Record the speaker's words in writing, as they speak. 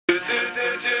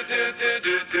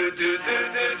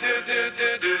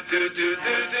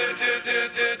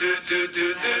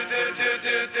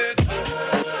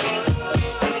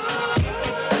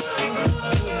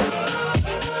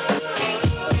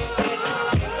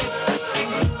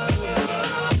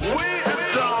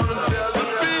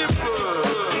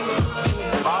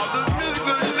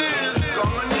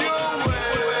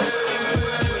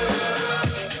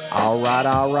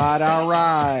All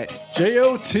right.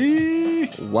 JOT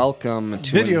Welcome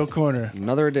to Video Corner.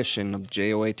 Another edition of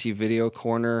JOAT Video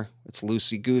Corner. It's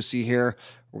Loosey Goosey here.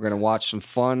 We're going to watch some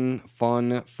funny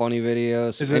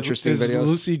videos, interesting videos. Is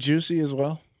Lucy Juicy as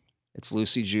well? It's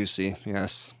Loosey Juicy,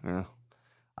 yes.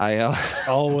 Yeah.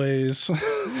 Always.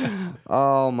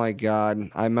 Oh my God.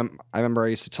 I remember I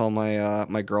used to tell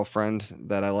my girlfriend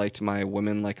that I liked my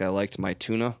women like I liked my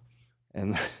tuna.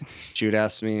 And she would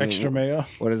ask me, extra mayo.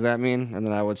 What does that mean? And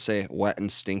then I would say wet and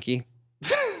stinky.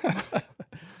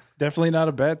 Definitely not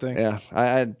a bad thing. Yeah,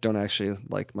 I don't actually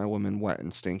like my women wet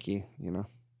and stinky, you know.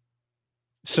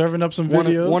 Serving up some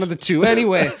videos. One of the two.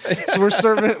 Anyway, so we're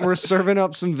serving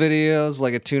up some videos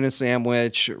like a tuna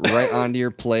sandwich right onto your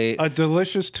plate. A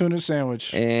delicious tuna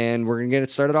sandwich. And we're gonna get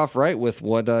it started off right with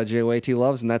what JOAT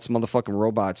loves, and that's motherfucking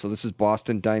robots. So this is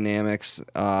Boston Dynamics,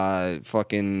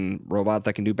 fucking robot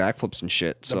that can do backflips and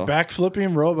shit. So the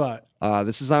backflipping robot.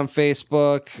 This is on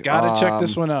Facebook. Gotta check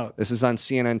this one out. This is on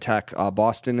CNN Tech.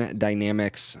 Boston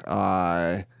Dynamics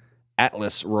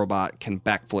Atlas robot can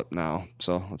backflip now.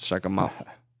 So let's check them out.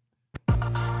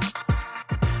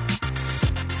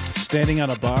 Standing on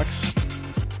a box.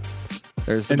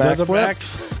 There's the backflip.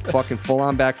 Fucking full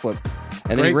on backflip.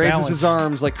 And then he raises his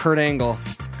arms like Kurt Angle.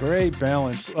 Great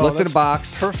balance. Lifted a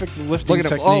box. Perfect lifting technique.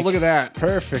 Technique. Oh, look at that.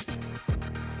 Perfect.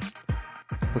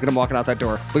 Look at him walking out that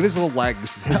door. Look at his little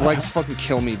legs. His legs fucking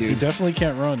kill me, dude. He definitely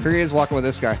can't run. Here he is walking with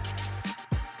this guy.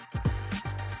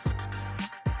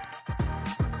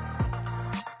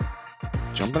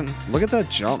 Jumping. Look at that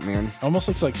jump, man. Almost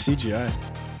looks like CGI.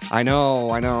 I know.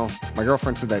 My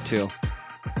girlfriend said that too.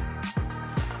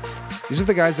 These are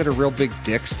the guys that are real big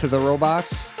dicks to the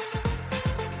robots.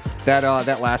 That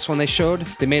last one they showed,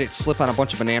 they made it slip on a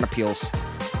bunch of banana peels.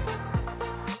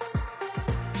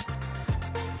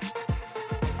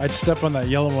 I'd step on that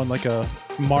yellow one like a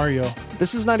Mario.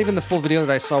 This is not even the full video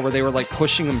that I saw where they were like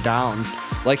pushing him down.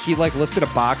 Like he like lifted a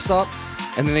box up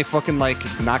and then they fucking like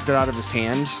knocked it out of his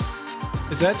hand.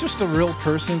 Is that just a real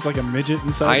person? It's like a midget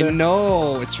inside there? I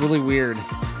know. It's really weird.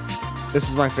 This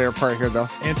is my favorite part here, though.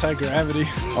 Anti-gravity.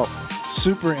 Oh.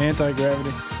 Super anti-gravity.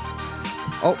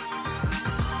 Oh,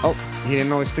 he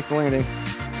didn't always stick the landing.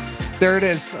 There it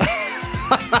is.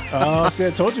 Oh, see,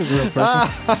 I told you it was a real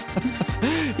person.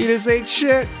 He just ate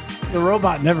shit. The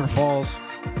robot never falls.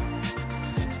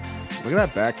 Look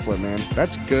at that backflip, man.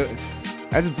 That's good.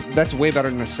 That's way better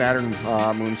than a Saturn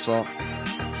moonsault.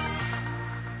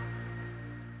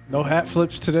 No hat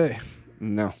flips today.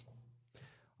 No.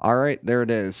 All right, there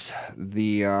it is.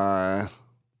 The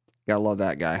gotta love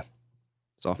that guy.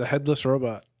 So the headless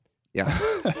robot. Yeah.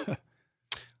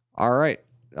 All right.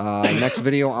 Next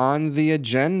video on the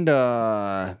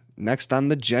agenda. Next on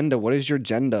the agenda. What is your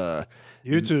agenda?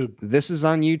 YouTube. This is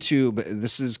on YouTube.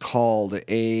 This is called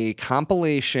a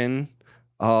compilation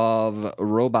of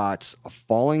robots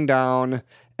falling down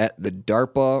at the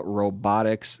DARPA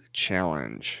Robotics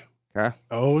Challenge. Okay.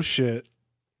 Oh, shit.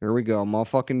 Here we go.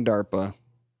 Motherfucking DARPA.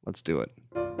 Let's do it.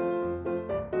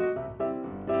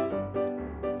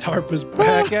 DARPA's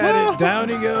back at it. Down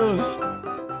he goes.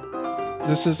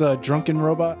 This is a drunken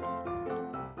robot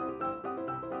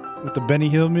with the Benny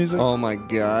Hill music. Oh, my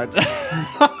God.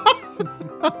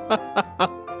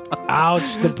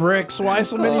 Ouch. The bricks. Why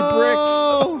so many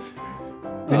bricks?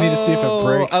 They need to see if it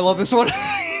breaks. I love this one.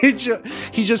 He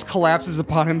just collapses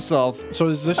upon himself. So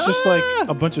is this just like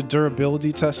a bunch of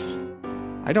durability tests?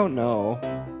 I don't know.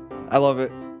 I love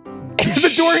it.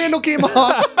 The door handle came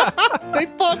off. They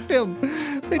fucked him.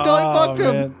 They totally fucked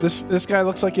him. This guy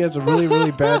looks like he has a really,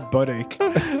 really bad butt ache.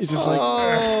 He's just like...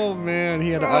 Oh, man. He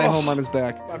had an eye home on his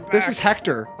back. This is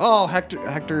Hector. Oh,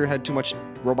 Hector had too much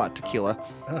robot tequila.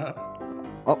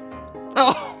 Oh.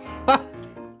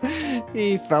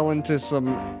 He fell into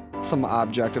some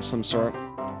object of some sort.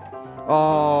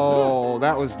 Oh,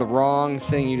 that was the wrong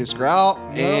thing you described. Oh,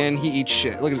 and he eats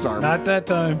shit. Look at his arm. Not that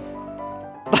time.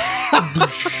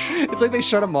 It's like they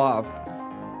shut him off.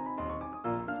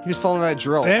 He was falling that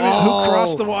drill. Damn it, who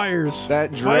crossed the wires?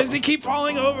 That drill. Why does he keep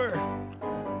falling over?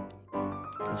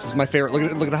 This is my favorite.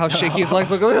 Look at how shaky his legs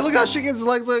look. Look how shaky his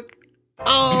legs look.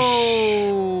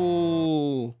 Oh.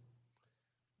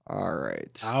 All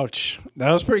right. Ouch.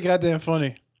 That was pretty goddamn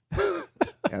funny.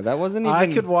 Yeah, that wasn't even.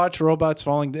 I could watch robots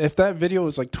falling. If that video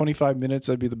was like 25 minutes,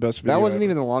 that'd be the best video. That wasn't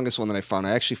ever. even the longest one that I found.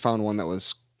 I actually found one that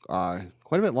was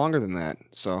quite a bit longer than that.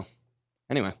 So,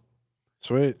 anyway.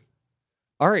 Sweet.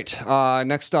 All right.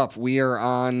 Next up, we are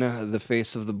on the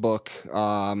face of the book.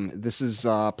 This is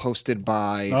posted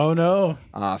by Oh no.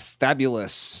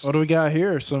 Fabulous. What do we got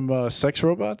here? Some sex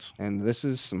robots? And this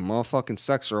is some motherfucking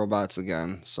sex robots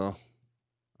again. So,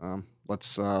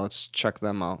 let's check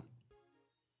them out.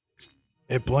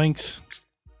 It blinks.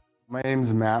 My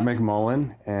name's Matt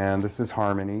McMullen, and this is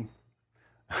Harmony.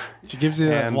 She gives you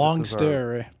that And long this is stare,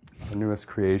 Ray. Our newest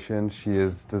creation. She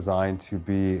is designed to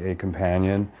be a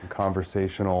companion,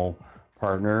 conversational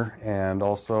partner, and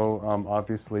also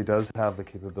obviously does have the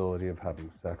capability of having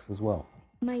sex as well.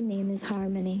 My name is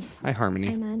Harmony. Hi, Harmony.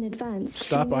 I'm an advanced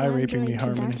Stop female eye-raping me, android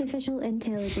with Harmony. artificial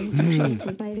intelligence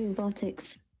created by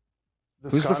robotics.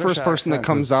 Who's the Scottish first person that accent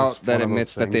comes is out just that one of those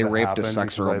admits that things they raped a happen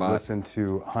sex because robot? I've listened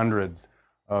to hundreds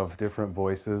of different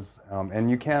voices, and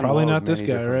you can Probably load not this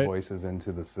many guy, different right? voices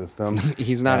into the system.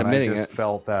 He's not And admitting I just it.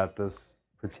 felt that this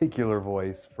particular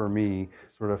voice for me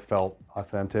sort of felt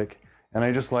authentic, and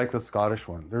I just like the Scottish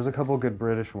one. There's a couple good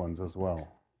British ones as well.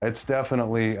 It's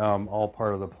definitely all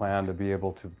part of the plan to be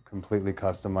able to completely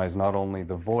customize not only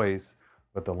the voice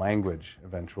but the language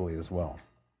eventually as well.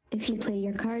 If you play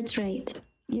your cards right,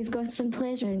 you've got some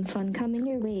pleasure and fun coming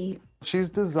your way.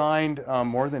 She's designed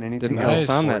more than anything Didn't really else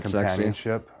sound for that sexy.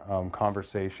 companionship,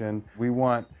 conversation. We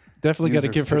want Definitely got to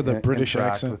users give her the in- British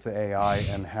interact accent. with the AI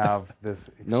and have this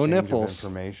exchange No nipples. of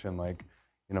information, like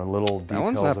little details That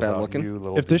one's not bad about looking. you,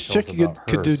 little If this details chick about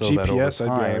could her, do so that over GPS, I'd be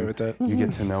all right time, with that. You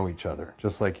get to know each other,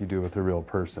 just like you do with a real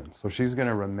person. So she's going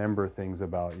to remember things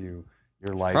about you,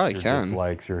 your likes, Probably your can.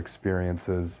 dislikes, your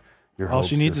experiences, your All hopes,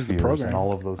 she needs your is the fears, program. and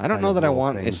all of those. I don't kind know of that I little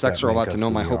want a things sex that make robot to us know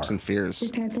who my we hopes are. and fears.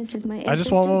 The purpose of my I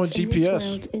just want one with existence in this GPS.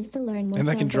 world is to learn more And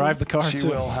that can drive the car She too.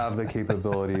 will have the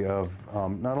capability of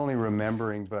not only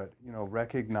remembering, but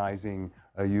recognizing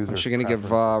a user's she gonna give,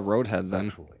 preferences Roadhead then?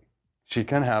 sexually. She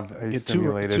can have a Get two-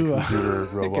 simulated two, computer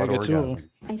robot get two of orgasm.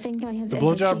 I think I have The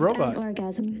blowjob achieved robot. an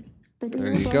orgasm. But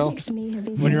There you go. robotics may have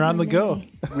When you're on the escaped my go.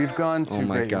 memory. We've gone to Oh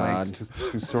my great lengths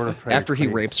to sort of try After to he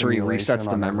create rapes her, he resets simulation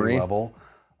the on every memory. level,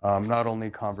 not only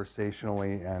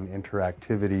conversationally and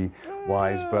interactivity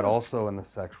wise, but also in the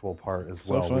sexual part as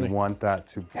So well. funny. We want that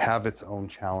to have its own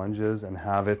challenges and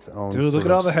have its own. Dude, look sort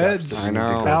at of all the steps heads. that I we need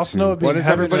to know. go Al to Snow being What does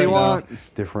heavy everybody right now. want?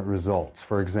 different results.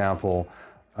 For example,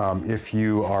 if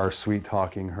you are sweet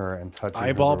talking her and touching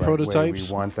Eyeball her the right way, prototypes?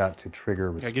 we want that to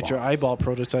trigger response. Gotta get your eyeball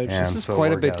prototypes. And This is so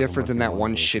quite a bit orgasm different would than be that one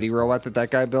one of those shitty robot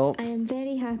that guy built. I am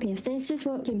very happy if this is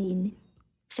what you mean.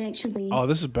 Sexually. Oh,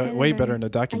 this is way better in the I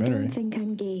documentary. don't think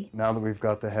I'm gay. Now that we've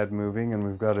got the head moving and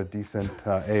we've got a decent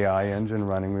AI engine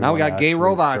running, Now we wanna got gay actually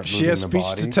robots. start She has moving the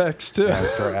speech to body text too. and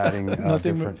start adding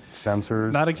Nothing different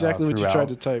sensors. Not exactly what you throughout tried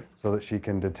to type. so that she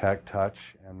can detect touch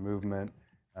and movement,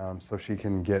 so she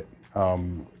can get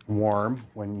warm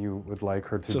when you would like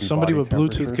her to So be somebody body with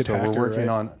Bluetooth temperature. could so hack we're her, working right?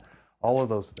 on all of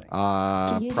those things. Do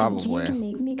you think you Probably. can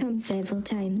make me come several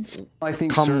times? I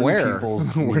think Come certain where?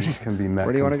 people's Where needs can be met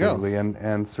where do you wanna go? completely,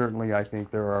 and certainly I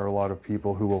think there are a lot of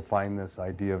people who will find this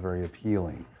idea very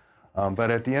appealing.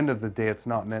 But at the end of the day, it's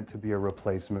not meant to be a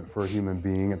replacement for a human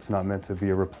being. It's not meant to be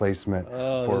a replacement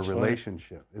Oh, for a that's funny.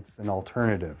 relationship. It's an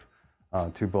alternative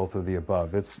to both of the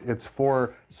above. It's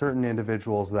for certain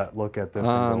individuals that look at this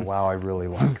and go, "Wow, I really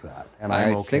like that," and I'm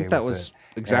I okay think that with was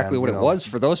it. exactly And, what it was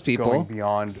for those people. Going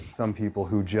beyond some people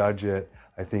who judge it,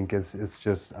 I think is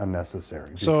just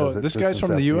unnecessary. So because this is guy's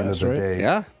from at the end of US, the right? day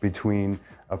Yeah. Between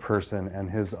a person and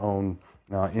his own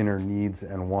inner needs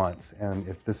and wants, and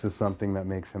if this is something that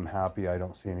makes him happy, I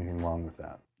don't see anything wrong with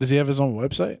that. Does he have his own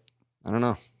website? I don't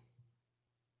know.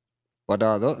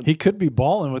 But He could be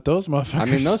balling with those motherfuckers. I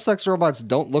mean, those sex robots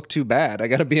don't look too bad. I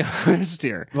got to be honest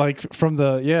here. like from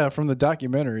the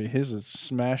documentary, his is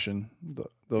smashing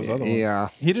those other ones. Yeah,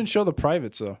 He didn't show the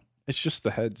privates though. It's just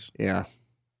the heads yeah.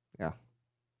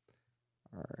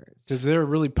 All because they're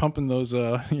really pumping those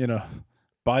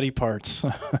body parts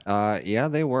right. Yeah,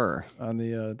 they were. on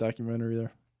the documentary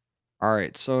there. All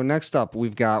right. So next up,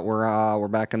 we're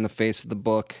back in the face of the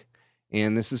book,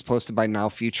 and this is posted by Now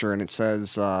Future, and it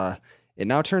says it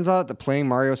now turns out that playing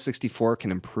Mario 64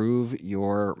 can improve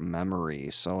your memory.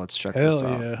 So let's check this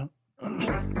Hell out. yeah!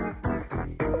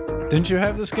 Didn't you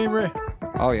have this game, Ray?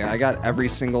 Oh yeah, I got every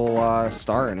single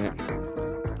star in it.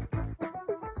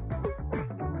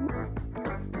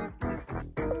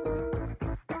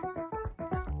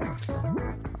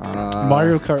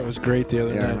 Mario Kart was great the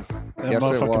other yeah. night. That Yes,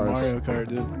 it motherfucking was. Mario Kart,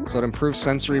 dude. So it improves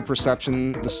sensory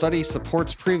perception. The study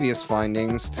supports previous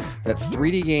findings that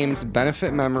 3D games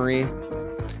benefit memory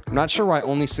I'm not sure why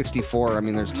only 64. I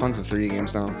mean, there's tons of 3D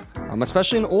games now,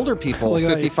 especially in older people, Look at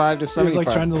that. 55 to He was 75.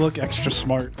 like trying to look extra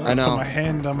smart. I know. Put my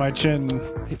hand on my chin.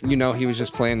 You know, he was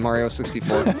just playing Mario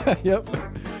 64. Yep.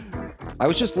 I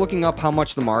was just looking up how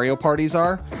much the Mario parties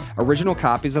are. Original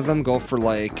copies of them go for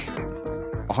like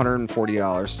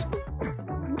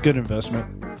 $140. Good investment.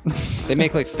 They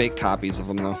make like fake copies of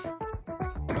them though.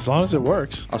 As long as it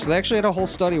works. So they actually had a whole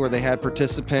study where they had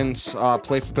participants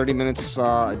play for 30 minutes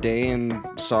a day and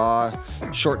saw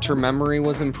short-term memory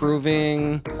was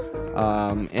improving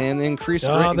and increased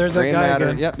there's that brain guy matter.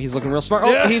 again. Yep, he's looking real smart.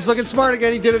 Yeah. Oh, he's looking smart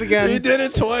again. He did it again. He did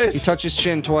it twice. He touched his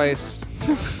chin twice.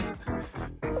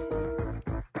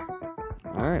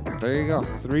 All right, there you go.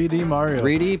 3D Mario.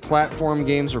 3D platform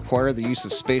games require the use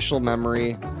of spatial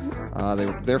memory. They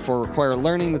therefore require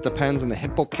learning that depends on the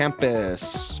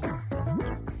hippocampus.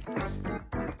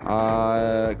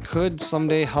 Could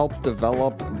someday help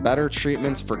develop better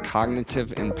treatments for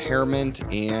cognitive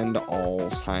impairment and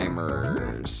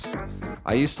Alzheimer's.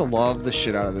 I used to love the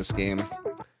shit out of this game.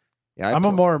 Yeah, I'm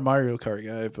a more Mario Kart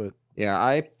guy, but yeah,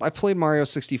 I played Mario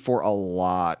 64 a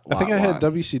lot. I think I had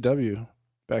WCW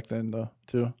back then though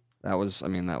too. That was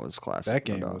classic. That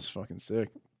game no doubt. was fucking sick.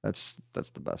 That's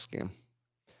the best game.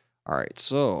 All right,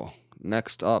 so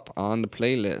next up on the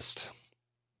playlist.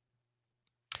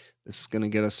 This is going to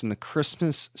get us in the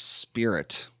Christmas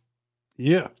spirit.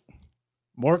 Yeah.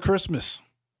 More Christmas.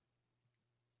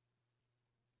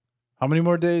 How many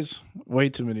more days? Way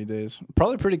too many days.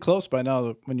 Probably pretty close by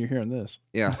now when you're hearing this.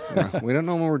 Yeah. We don't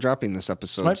know when we're dropping this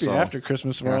episode. Might be so, after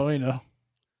Christmas for all we know.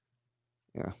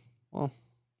 Yeah. Well,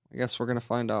 I guess we're going to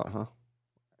find out, huh?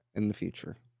 In the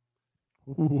future.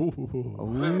 Ooh.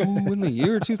 Oh, in the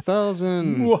year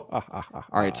 2000. All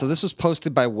right, so this was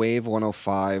posted by Wave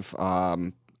 105.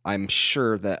 I'm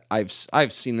sure that I've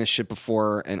seen this shit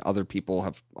before, and other people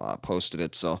have posted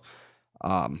it. So,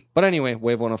 but anyway,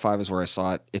 Wave 105 is where I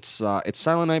saw it. It's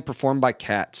Silent Night performed by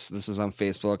Cats. This is on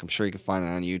Facebook. I'm sure you can find it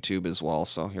on YouTube as well.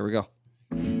 So here we go.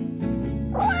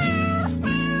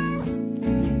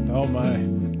 Oh my!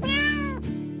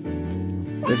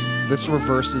 This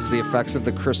reverses the effects of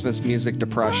the Christmas music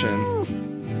depression.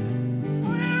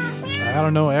 I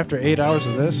don't know. After 8 hours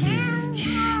of this,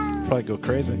 probably go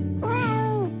crazy.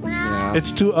 Yeah,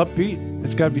 It's too upbeat.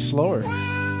 It's got to be slower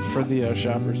for the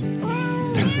shoppers.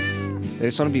 they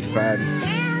just want to be fed.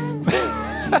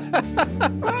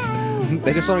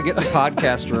 They just want to get in the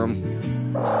podcast room.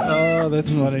 Oh,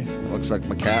 that's funny. Looks like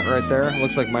my cat right there.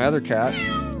 Looks like my other cat.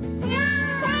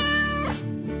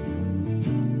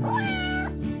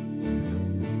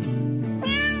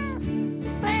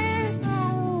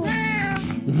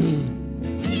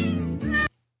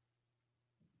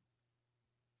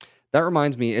 That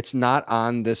reminds me, it's not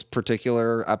on this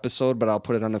particular episode, but I'll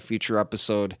put it on a future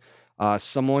episode.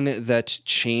 Someone that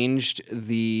changed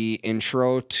the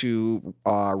intro to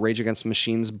Rage Against the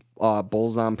Machine's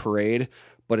Bulls on Parade,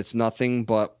 but it's nothing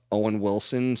but Owen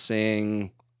Wilson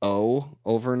saying "oh"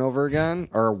 over and over again,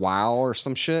 or "wow" or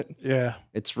some shit. Yeah.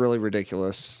 It's really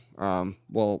ridiculous.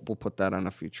 We'll put that on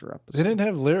a future episode. They didn't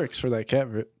have lyrics for that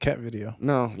cat video.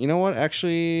 No, you know what?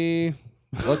 Actually,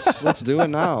 let's do it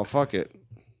now. Fuck it.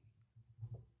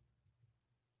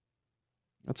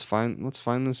 Let's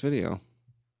find this video.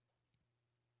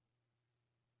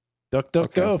 Duck, duck,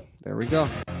 Okay, go. there we go.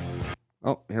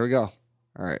 Oh, here we go.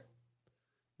 All right.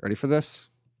 Ready for this?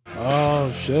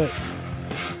 Oh, shit.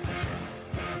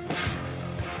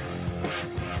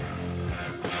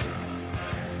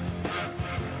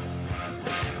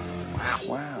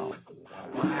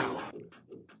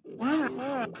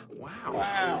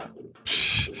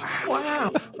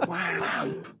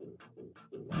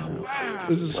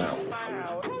 This is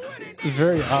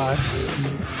very odd.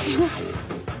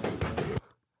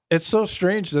 It's so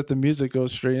strange that the music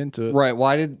goes straight into it. Right.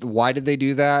 Why did they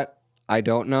do that? I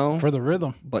don't know. For the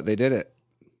rhythm. But they did it.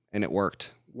 And it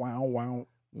worked. Wow, wow.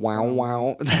 Wow,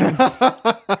 wow.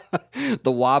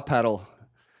 The wah pedal.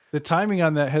 The timing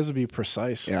on that has to be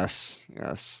precise. Yes.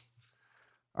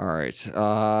 All right.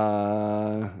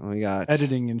 We got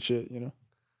Editing and shit, you know.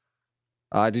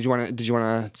 Did you want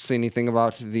to say anything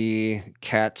about the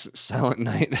Cats Silent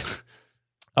Night?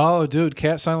 Oh, dude,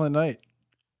 Cat Silent Night.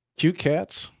 Cute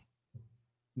cats.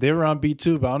 They were on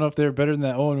B2, but I don't know if they were better than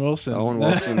that Owen Wilson. Owen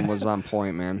Wilson was on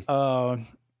point, man. But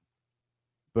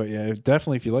yeah,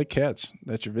 definitely if you like cats,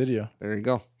 that's your video. There you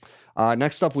go.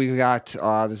 Next up, we got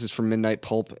this is from Midnight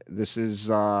Pulp. This is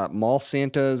Mall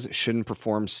Santas shouldn't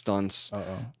perform stunts.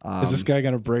 Is this guy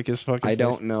gonna break his fucking? I face?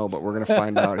 don't know, but we're gonna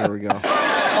find out. Here we go.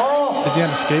 Is he on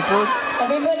a skateboard?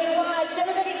 Everybody watch,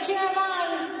 everybody cheer him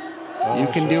on. You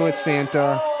can do it,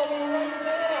 Santa.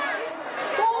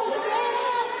 Go,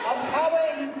 Santa.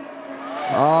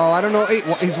 Oh, I don't know. Hey,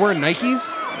 he's wearing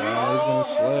Nikes? Oh, he's gonna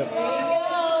slip.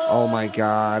 Oh my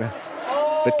god.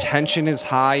 The tension is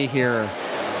high here.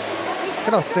 Look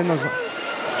at how thin those.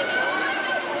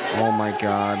 Oh my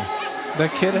god.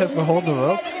 That kid has to hold the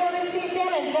rope.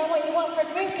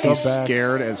 He's back.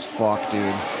 scared as fuck,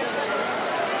 dude.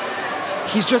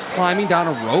 He's just climbing down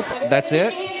a rope. That's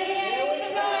it?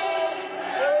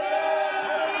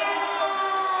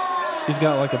 He's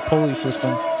got like a pulley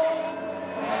system.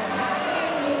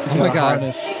 Oh my god.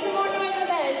 Harness.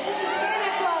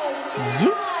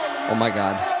 Oh my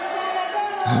god.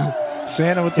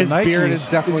 Santa with the His Nikes. beard is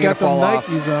definitely He's got gonna fall the off.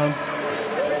 Nikes on.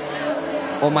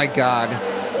 Oh my god.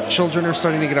 Children are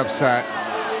starting to get upset.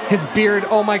 His beard,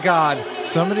 oh my god.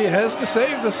 Somebody has to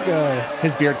save this guy.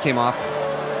 His beard came off.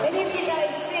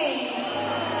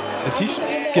 Is he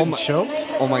getting my- choked?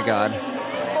 Oh my god.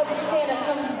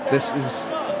 This is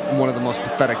one of the most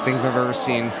pathetic things I've ever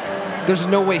seen. There's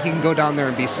no way he can go down there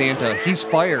and be Santa. He's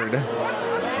fired.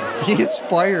 He is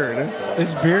fired.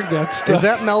 His beard got stuck. Is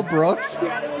that Mel Brooks? There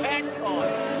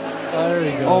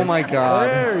he goes. Oh my god.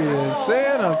 There he is.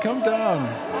 Santa, come down.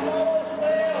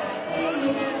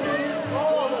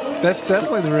 That's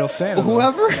definitely the real Santa. though.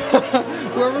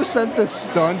 Whoever sent this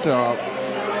stunt up.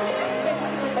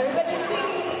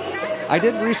 I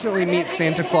did recently meet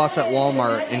Santa Claus at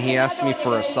Walmart, and he asked me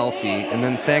for a selfie and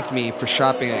then thanked me for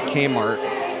shopping at Kmart.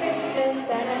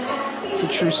 It's a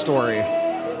true story.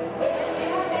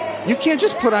 You can't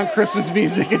just put on Christmas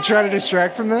music and try to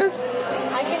distract from this.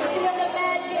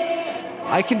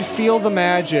 I can feel the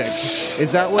magic.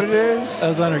 Is that what it is? That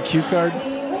was on her cue card.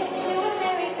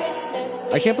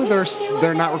 I can't believe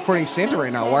they're not recording Santa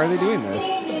right now. Why are they doing this?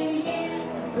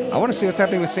 I want to see what's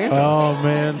happening with Santa. Oh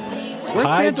man. Where'd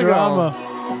High Santa drama.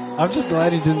 go? I'm just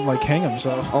glad he didn't like hang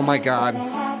himself. Oh my god.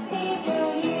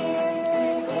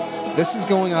 This is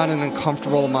going on an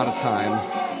uncomfortable amount of time.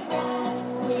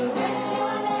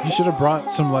 He should have brought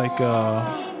some like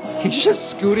He's just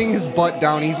scooting his butt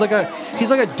down. He's like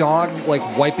a dog like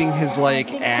wiping his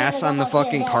like ass on the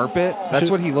fucking carpet. That's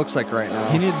what he looks like right he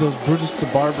now. needed those Brutus the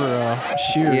Barber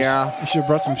shears. Yeah. He should have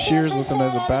brought some shears with him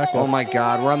as a backup. Oh my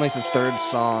god, we're on like the third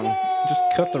song. Just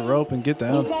cut the rope and get You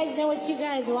down. guys know what you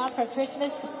guys want for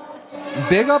Christmas?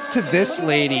 Big up to this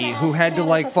lady who had to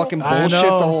like fucking I bullshit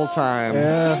know. the whole time.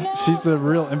 Yeah, she's the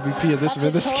real MVP of this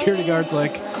event. The security guard's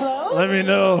like, Clothes? let me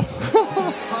know.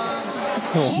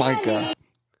 Oh my god.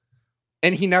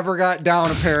 And he never got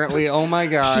down apparently. Oh my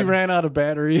god. She ran out of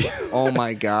battery. Oh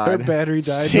my god. Her battery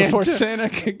died before Santa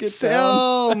could get down.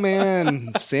 Oh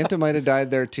man, Santa might have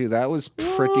died there too. That was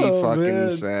pretty Oh, fucking man.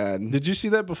 sad. Did you see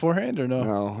that beforehand or no?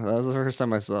 No, that was the first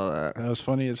time I saw that. That was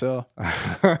funny as hell.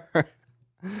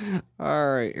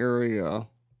 All right, here we go.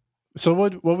 So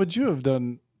what would you have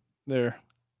done there?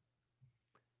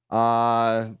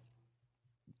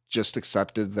 Just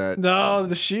accepted that No,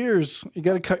 the shears. You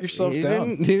got to cut yourself he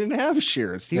down. didn't have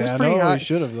shears. He was Yeah, I pretty know, high. He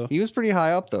should have though. He was pretty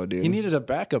high up though, dude. He needed a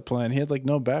backup plan. He had like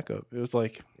no backup. It was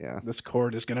like, Yeah. this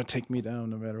cord is gonna take me down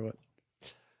no matter what.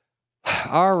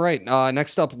 All right.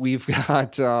 Next up, we've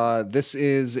got this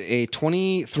is a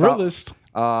 20,000 Thrillist.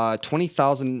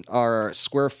 20,000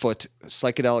 square foot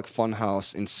psychedelic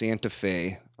funhouse in Santa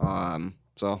Fe.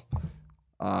 So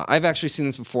I've actually seen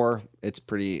this before. It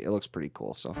looks pretty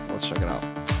cool. So let's check it out.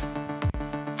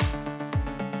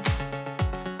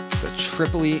 It's a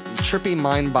trippy,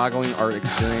 mind-boggling art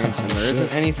experience, and there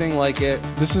isn't anything like it.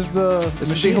 This is the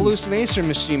This is the hallucination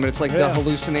machine, but it's like the Yeah.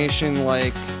 hallucination,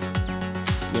 like,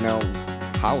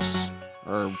 house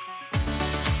or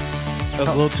That was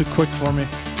a little too quick for me.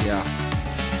 yeah.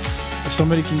 If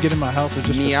somebody can get in my house with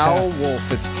just Meow a tap.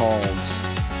 Wolf, it's called.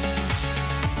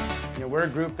 We're a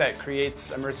group that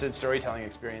creates immersive storytelling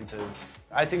experiences.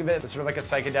 I think of it as sort of like a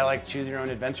psychedelic choose your own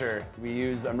adventure. We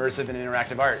use immersive and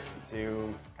interactive art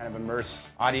to kind of immerse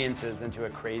audiences into a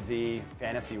crazy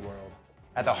fantasy world.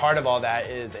 At the heart of all that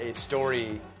is a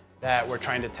story that we're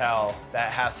trying to tell that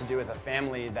has to do with a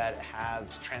family that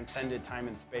has transcended time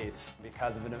and space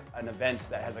because of an event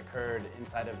that has occurred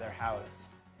inside of their house.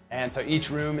 And so each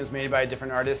room is made by a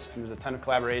different artist, and there's a ton of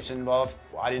collaboration involved.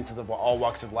 Audiences of all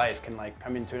walks of life can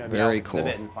come into an Very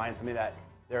exhibit cool. and find something that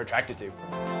they're attracted to.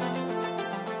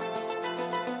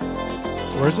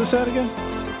 Where's this at again?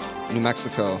 New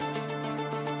Mexico.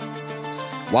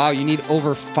 Wow, you need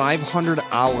over 500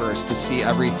 hours to see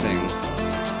everything.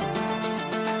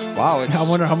 Wow, I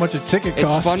wonder how much a ticket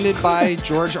costs. it's funded by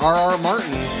George R.R.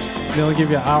 Martin. They only give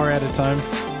you an hour at a time.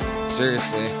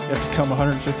 Seriously. You have to come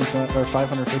 150 cents or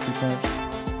 550 cents.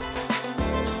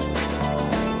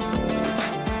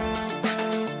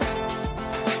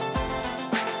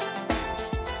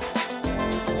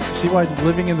 See why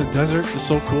living in the desert is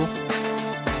so cool?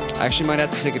 I actually might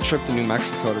have to take a trip to New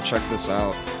Mexico to check this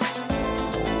out.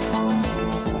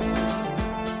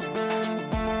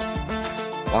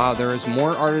 Wow, there is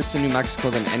more artists in New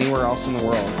Mexico than anywhere else in the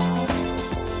world.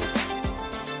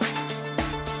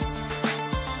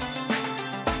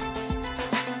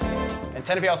 And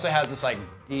Santa Fe also has this like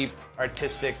deep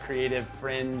artistic, creative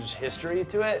fringe history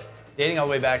to it, dating all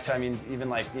the way back to, I mean, even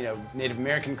like, you know, Native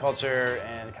American culture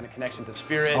and kind of connection to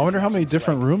spirit. I wonder how many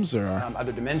different like, rooms there are.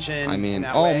 Other dimension. I mean, in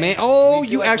that oh way. man, oh, We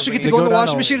feel you like actually we're get to bringing go in the full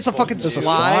washing machine. It's a fucking It's a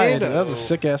slide. That was a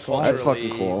sick ass slide. That's fucking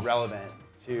culturally cool. Relevant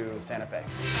to Santa Fe.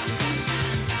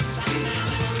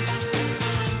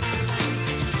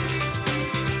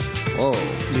 Whoa.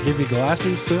 They give you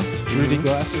glasses too? 3D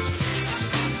glasses?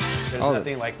 There's Oh.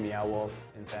 nothing like Meow Wolf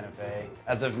in Santa Fe.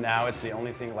 As of now, it's the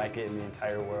only thing like it in the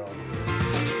entire world.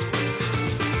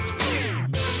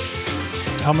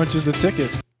 How much is the ticket?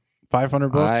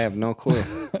 $500 bucks? I have no clue.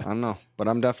 I don't know, but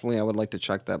I would like to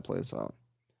check that place out.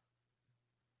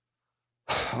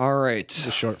 All right. It's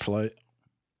a short flight.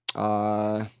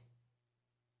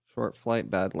 Short flight,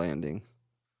 bad landing.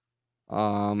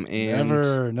 And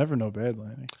Never no bad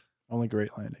landing. Only great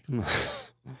landing.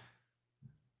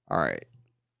 all right.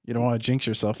 You don't want to jinx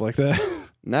yourself like that.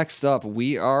 Next up,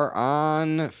 we are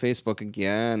on Facebook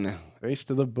again, Face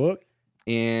to the book.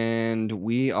 and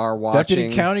we are watching.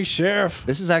 Deputy County Sheriff.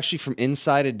 This is actually from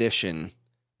Inside Edition,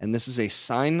 and this is a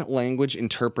sign language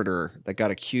interpreter that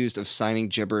got accused of signing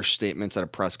gibberish statements at a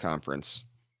press conference.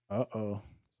 Uh-oh.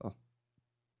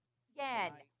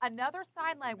 Again, another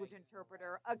sign language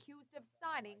interpreter accused of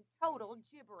signing total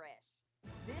gibberish.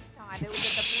 This time it was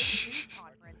at the police news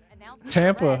conference announcing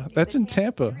Tampa. the arrest of That's the in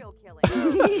Tampa Tampa. serial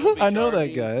killer. I know that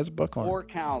guy. That's Buckhorn. 4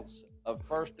 counts of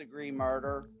first-degree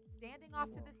murder. Standing off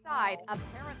to the side,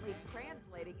 apparently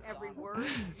translating every word.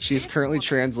 She's this currently woman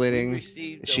translating.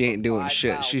 Received She over ain't doing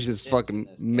shit. 5,000 She's just hits fucking in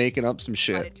this making case. up some But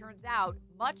shit. it turns out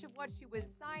much of what she was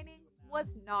signing was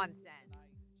nonsense.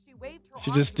 She waved her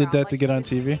She arms just did around that like to get she on was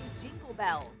TV? singing Jingle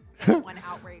bells. said one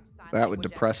outraged sign That would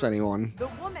language depress expert. anyone. The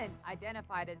woman,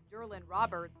 identified as Derlin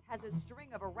Roberts, has a string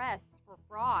of arrests for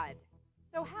fraud.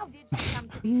 So how did she come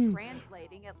to be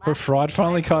translating at last Her fraud week's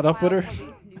finally caught up with her?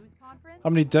 high-profile police news conference? How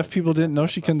many deaf people didn't know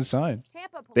she couldn't sign?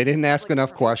 Tampa They didn't Police ask Public enough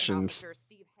Information questions. Officer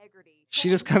Steve Hegarty She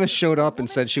told just kinda reporters showed the up and woman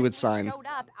said she would simply sign. Showed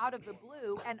up out of the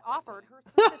blue and offered her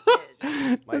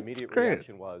services. My immediate great.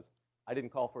 reaction was, I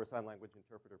didn't call for a sign language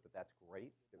interpreter, but that's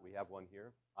great that we have one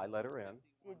here. I let her in.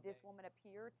 Did this woman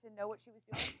appear to know what she was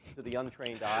doing? To the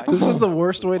untrained eye. This is the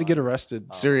worst way to get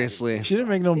arrested. Seriously. She didn't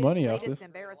make no money off This this. latest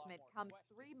embarrassment comes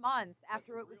 3 months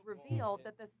after it was revealed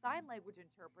that the sign language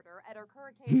interpreter at a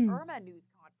Hurricane Irma news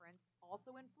conference,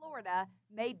 also in Florida,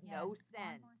 made no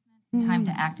sense. Time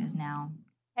to act is now.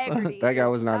 Hegarty That guy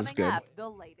is was not as summing good. up the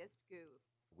latest goof.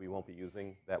 We won't be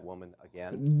using that woman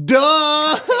again.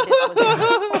 Duh!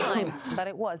 But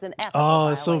it was an ethical Oh,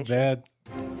 it's so violation. bad.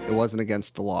 It wasn't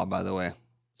against the law, by the way.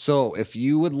 So if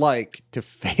you would like to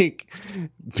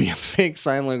be a fake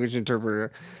sign language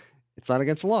interpreter, it's not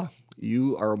against the law.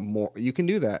 You can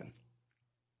do that.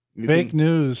 You Fake can-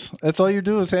 news. That's all you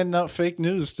do is handing out fake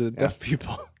news to deaf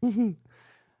people.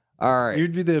 All right.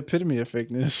 You'd be the epitome of fake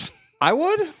news. I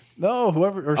would? No,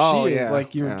 whoever or Oh, she yeah, is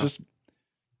like you're yeah. just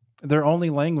their only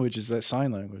language is that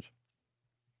sign language.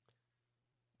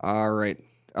 All right.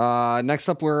 Next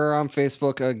up, we're on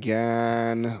Facebook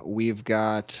again. We've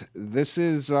got this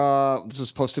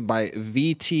was posted by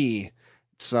VT.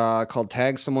 It's called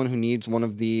 "Tag Someone Who Needs One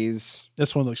of These."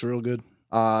 This one looks real good.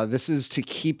 This is to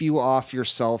keep you off your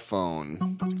cell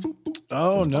phone.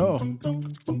 Oh no.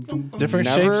 Different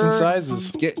shapes Never and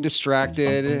sizes. Get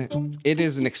distracted. It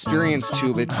is an experience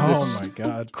tube. It's Oh this my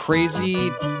god. crazy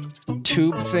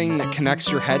tube thing that connects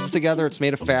your heads together. It's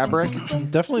made of fabric,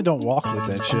 Definitely don't walk with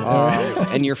that shit. all right?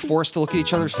 and you're forced to look at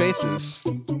each other's faces.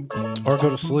 Or go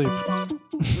to sleep.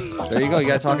 There you go. You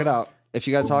gotta talk it out. If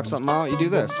you gotta talk something out, you do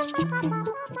this.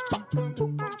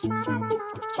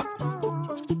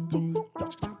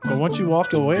 But once you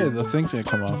walk away, the thing's gonna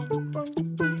come off.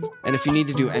 And if you need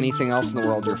to do anything else in the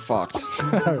world, you're fucked.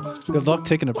 Good luck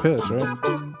taking a piss, right?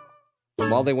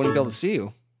 Well, they wouldn't be able to see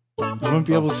you. You wouldn't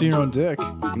be able to see your own dick.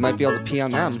 You might be able to pee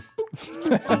on them.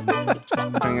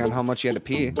 Depending on how much you had to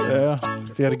pee. Yeah.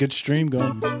 If you had a good stream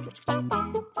going.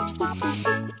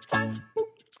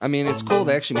 I mean, it's cool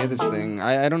they actually made this thing.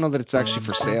 I don't know that it's actually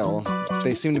for sale.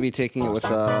 They seem to be taking it with,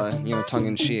 tongue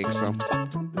in cheek, so.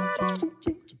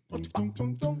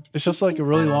 It's just like a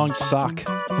really long sock.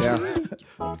 Yeah.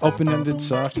 Open-ended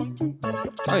sock.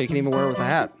 Oh, you can even wear it with a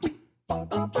hat.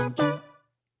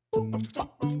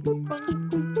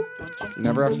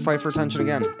 Never have to fight for attention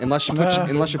again, unless you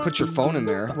put your phone in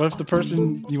there. What if the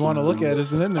person you want to look at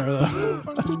isn't in there though?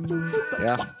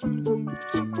 Yeah.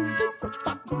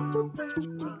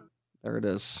 There it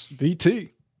is.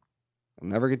 BT.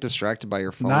 Never get distracted by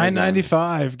your phone.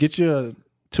 $9.95. Get you a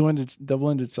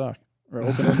double-ended sock or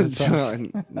open-ended sock.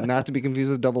 Not to be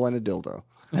confused with a double-ended dildo.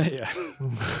 Yeah.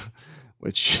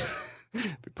 Which, if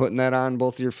you're putting that on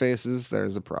both of your faces,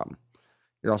 there's a problem.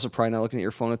 You're also probably not looking at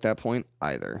your phone at that point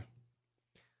either.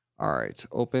 All right.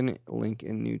 Open link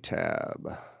in new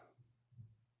tab.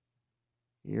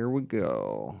 Here we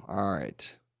go. All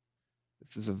right.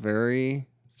 This is a very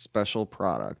special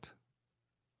product.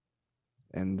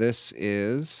 And this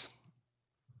is...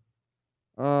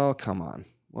 Oh, come on.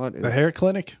 What is The hair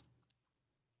clinic?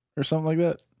 Or something like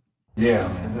that? Yeah,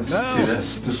 man.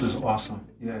 This is awesome.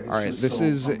 Yeah. All right. This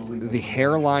is the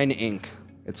Hairline Ink.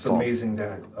 It's called. Amazing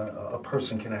that a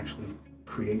person can actually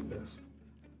create this.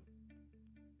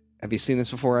 Have you seen this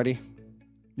before, Eddie?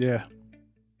 Yeah.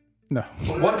 No.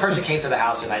 One person came to the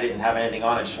house and I didn't have anything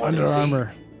on. I just wanted to see.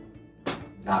 Under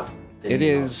Armour. It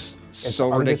is so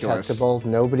ridiculous. Undetectable.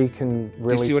 Nobody can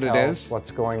really see what tell it is?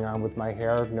 what's going on with my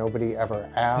hair. Nobody ever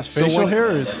asked. Facial hair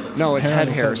is no, it's head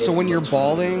hair. So when you're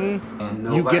balding,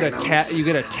 you get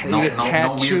tattooed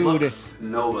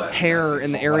hair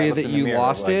in the area that you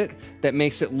lost it. That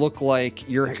makes it look like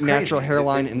your natural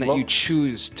hairline, and that you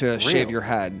choose to shave your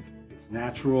head. It's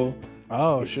natural.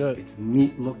 Oh shit! It's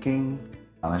neat looking.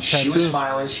 She was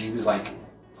smiling. She was like,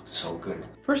 so good.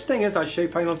 First thing is I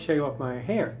finally shave off my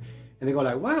hair. And they go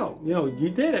like, wow, you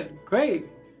did it. Great.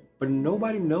 But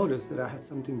nobody noticed that I had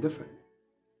something different.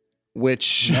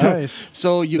 Which, nice.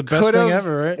 So you the best could thing have,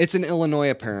 ever, right? It's in Illinois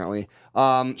apparently.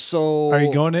 So are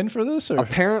you going in for this? Or?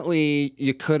 Apparently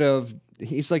you could have,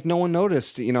 he's like, no one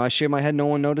noticed. I shaved my head. No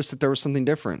one noticed that there was something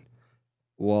different.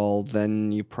 Well,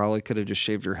 then you probably could have just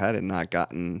shaved your head and not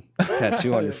gotten a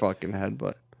tattoo on your fucking head.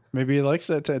 But maybe he likes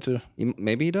that tattoo.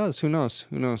 Maybe he does. Who knows?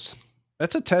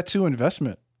 That's a tattoo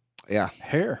investment. Yeah.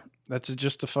 Hair. That's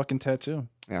just a fucking tattoo.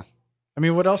 Yeah. I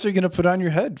mean, what else are you going to put on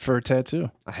your head for a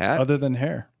tattoo? A hat? Other than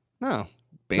hair? No.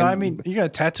 No, I mean, you're going to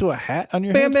tattoo a hat on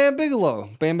your Bam head? Bam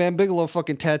Bigelow. Bam Bam Bigelow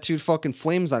fucking tattooed fucking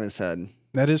flames on his head.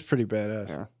 That is pretty badass.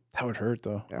 Yeah. That would hurt,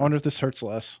 though. Yeah. I wonder if this hurts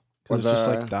less. Because it's just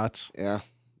like dots. Yeah.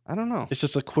 I don't know. It's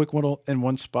just a quick little, in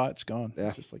one spot, it's gone. Yeah.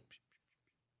 It's just like...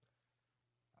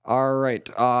 All right.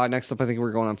 Next up, I think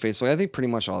we're going on Facebook. I think pretty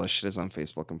much all this shit is on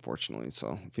Facebook, unfortunately.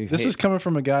 So if you This is coming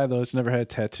from a guy, though, that's never had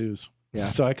tattoos. Yeah.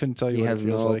 So I couldn't tell you he what has it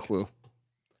feels no like. clue.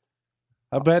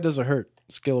 How bad does it hurt?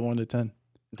 Scale of 1 to 10.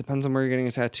 It depends on where you're getting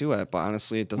a tattoo at, but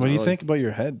honestly, it doesn't. What do you really... think about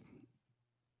your head?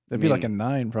 That'd be like a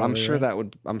 9, probably. I'm sure right? that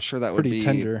would. I'm sure that Pretty would be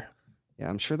tender. Yeah,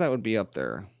 I'm sure that would be up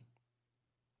there.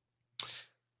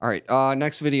 All right.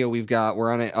 Next video we've got.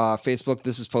 We're on Facebook.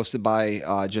 This is posted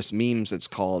by Just Memes. It's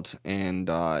called, and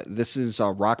this is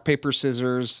rock paper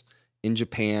scissors in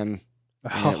Japan,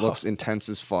 and it looks intense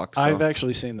as fuck. So. I've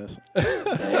actually seen this.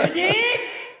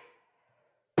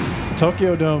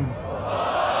 Tokyo Dome.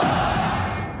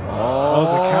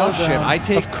 Oh shit! I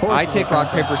take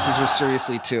rock paper scissors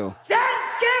seriously too.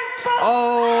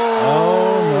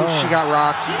 Oh, no. She got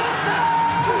rocked.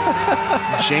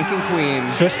 Shanking Queen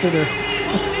fisted her.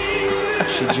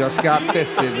 She just got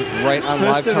fisted right on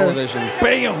live television.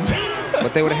 Bam!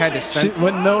 But they would have had to censor.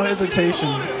 With no hesitation.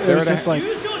 It was just like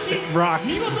rock.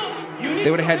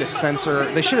 They would have had to censor.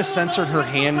 They should have censored her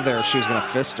hand there if she was going to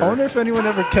fist her. I wonder if anyone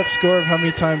ever kept score of how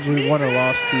many times we won or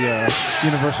lost the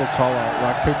universal call-out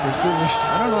rock paper scissors.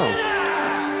 I don't know.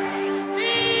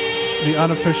 The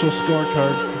unofficial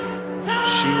scorecard.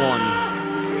 She won.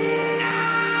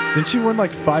 Didn't she win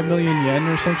like 5 million yen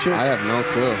or some shit? I have no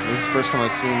clue. This is the first time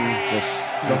I've seen this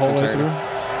the whole way through.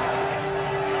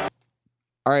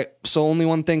 All right, so only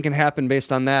one thing can happen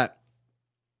based on that.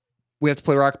 We have to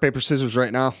play rock paper scissors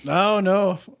right now. Oh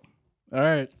no! All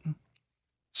right.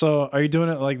 So are you doing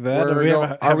it like that?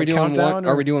 Are we doing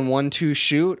 1-2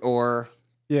 shoot or?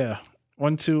 Yeah,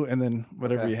 1, 2, and then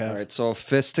whatever you have. All right, so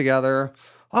fists together.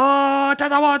 Oh,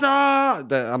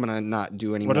 I'm gonna not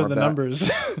do any more. What are the numbers?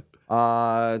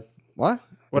 What?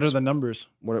 What are the numbers?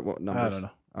 What numbers? I don't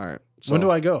know. All right. So, when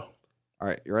do I go? All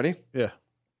right, you ready? Yeah.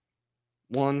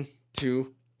 1,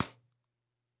 2.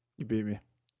 You beat me.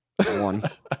 1.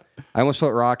 I almost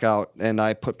put rock out, and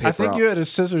I put paper out. I think you had a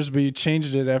scissors, but you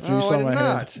changed it after you saw my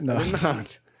head. No, I did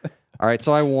not. All right,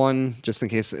 so I won just in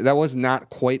case. That was not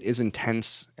quite as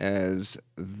intense as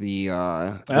the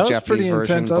Japanese was pretty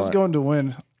version. Intense. I was going to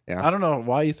win. Yeah. I don't know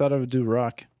why you thought I would do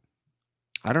rock.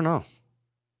 I don't know.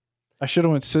 I should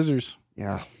have went scissors.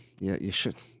 Yeah, you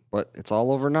should. But it's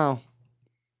all over now.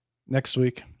 Next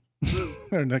week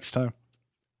or next time.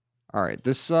 All right,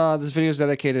 this video is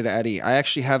dedicated to Eddie. I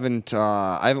actually haven't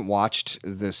watched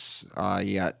this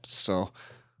yet, so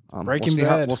Breaking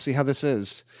Bad. We'll see how this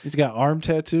is. He's got arm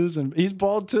tattoos and he's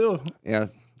bald too. Yeah,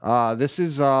 this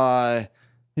is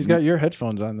He's got your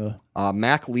headphones on though.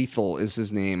 Mac Lethal is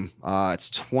his name. It's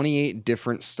 28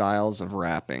 different styles of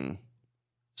rapping.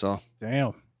 So damn.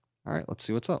 All right, let's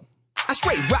see what's up. I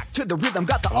straight rock to the rhythm,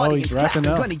 got the audience clapping.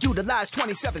 Gonna utilize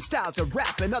 27 styles of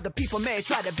rap, and other people may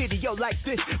try to video like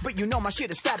this, but you know my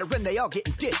shit is fatter and they all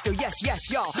getting dissed. Oh yes,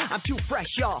 yes, y'all, I'm too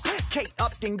fresh, y'all. Kate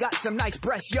Upton got some nice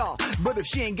breasts, y'all, but if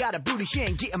she ain't got a booty, she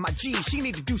ain't getting my G. She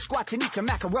need to do squats and eat some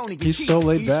macaroni and cheese. He's so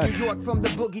laid back. East New York from the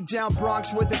boogie down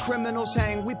Bronx where the criminals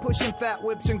hang. We pushing fat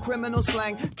whips and criminal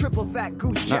slang. Triple fat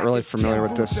goose Not really familiar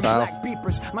with this style. Black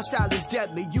beepers. My style is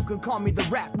deadly. You can call me the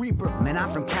Rap Reaper. Man, I'm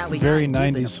from Cali. Very I ain't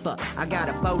giving a 90s. fuck. I got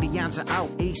a 40 ounce of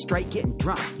OE straight getting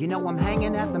drunk. You know I'm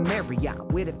hanging at the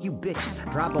Marriott with a few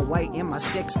bitches. Drive away in my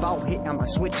 6'4", hitting my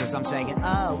switches. I'm saying,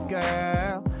 oh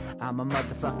girl, I'm a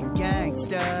motherfucking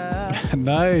gangster.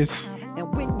 Nice.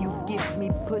 And when you give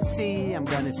me pussy, I'm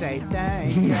gonna say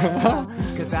thank you,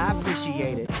 cause I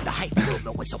appreciate it. The hype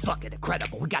movement was so fucking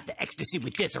incredible. We got the ecstasy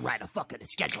with this, and right, a fucking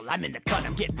schedule. I'm in the cut,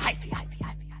 I'm getting hyphy.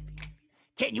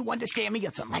 Can't you understand me?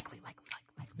 It's unlikely.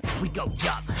 We go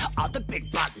young. All the big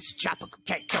brothers, tropical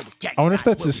cake, I wonder if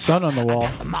that's his son on the wall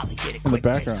in the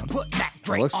background. It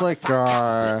looks like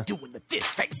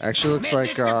actually looks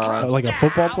like like a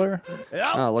football player.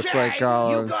 No, it looks like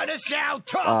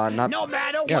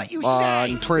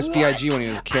Notorious B.I.G. when he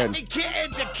was a kid.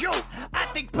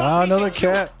 Another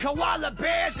cat. Koala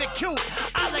bears are cute.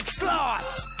 I like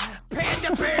sloths.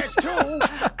 Panda bears too.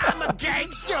 I'm a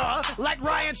gangster like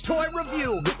Ryan's Toy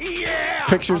Review. Yeah.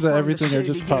 Pictures of everything are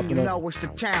just popping you up. know it's the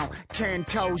town. 10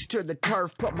 toes to the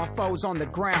turf. Put my foes on the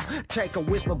ground. Take a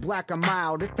whiff of black and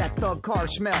mild. It's that thug car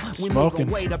smell. We Smoking.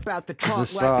 moving weight about the Is trunk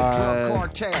this like a drug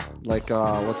cartel. like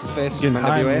what's his face? Getting From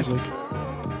high NWA? music.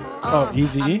 Oh,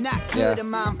 Easy E? I'm not good in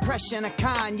my impression of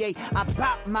Kanye. I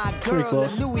bought my Pretty girl a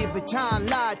close. Louis Vuitton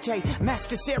latte.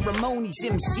 Master ceremonies,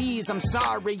 MCs. I'm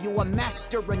sorry, you a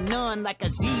master of none like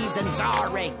Aziz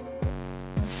Ansari.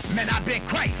 Man, I've been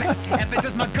crazy. Ever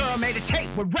since my girl made a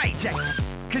tape with Ray J.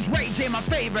 Cause Ray J my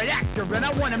favorite actor, and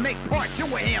I wanna make part 2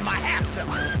 with him. I have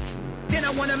to. Then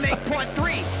I wanna make part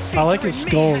 3. I like his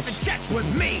featuring me, skulls. having sex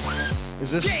with me.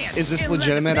 Is this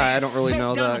legitimate? I don't really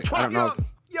know that. I don't know.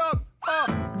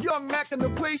 Young Mac in the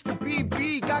place to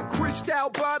BB. Got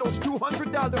Cristal bottles,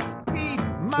 $200 P.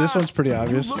 This one's pretty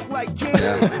obvious. You look like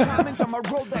Janet. Diamonds on my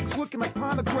Rolex looking like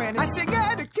pomegranate. I sing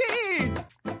at a kid.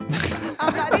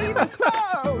 I'm not even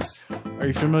close. Are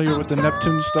you familiar with the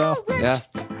Neptune style? Yeah.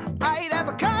 I eat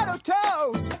avocado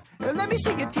toast. Let me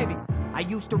see your titties. I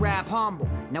used to rap humble.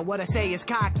 Now what I say is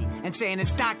cocky. And saying it's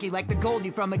stocky like the Goldie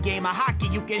from a game of hockey.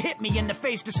 You can hit me in the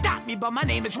face to stop me, but my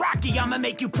name is Rocky. I'ma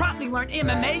make you promptly learn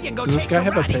MMA and go Does this take guy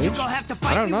have a karate. You page? gon' have to I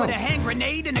fight don't me know. with a hand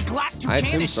grenade and a Glock 2 I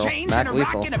assume cannon so. chains Mac and a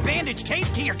rock Lethal. and a bandage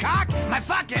taped to your cock. My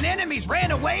fucking enemies ran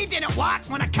away, didn't walk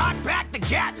when I cocked back the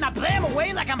gat and I blam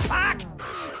away like I'm Pac.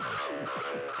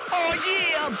 Oh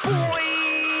yeah,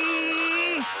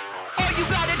 boy. All you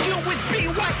gotta do is be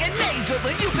white and nasal,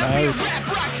 and you can be a Nice. rap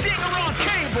rock singer on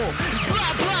cable.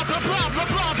 Blah blah blah blah blah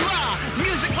blah blah.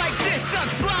 Music like this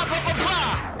sucks. Blah blah blah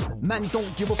blah. Man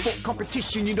don't give a fuck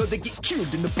competition. You know they get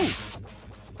killed in the booth.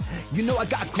 You know I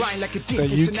got grind like a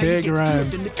dentist, and now you UK get grind.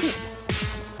 killed in the tooth.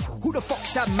 Who the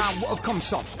fuck's that man? What'll come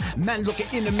soft? Man look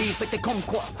at enemies like they come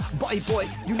quick. Boy, boy,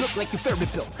 you look like you're very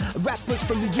built. Rappers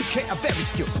from the UK are very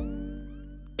skilled.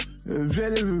 Now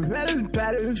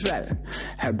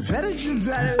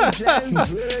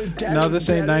this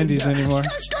ain't 90s anymore.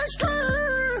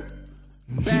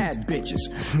 Bad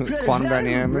bitches. Quantum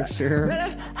Dynamics here.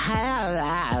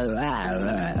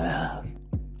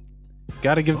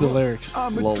 Gotta give the lyrics.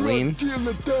 I'm a Lolene. drug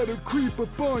dealer that'll creep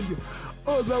up on you.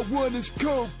 All I want is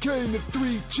cocaine and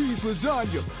 3 cheese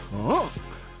lasagna.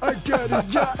 I got a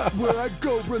yacht where I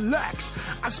go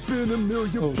relax. I spend $1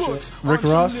 million bucks Rick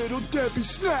on Ross? some little Debbie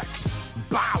snacks.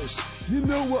 Bows. You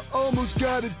know I almost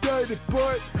got a dirty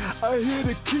butt. I hit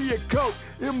a Kia Coke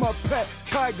in my pet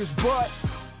tiger's butt.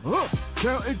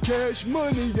 Counting cash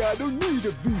money, I don't need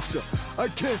a visa. I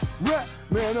can't rap,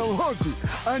 man, I'm hungry.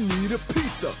 I need a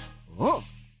pizza.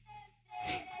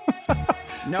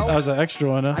 No. That was an extra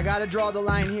one, huh? I gotta draw the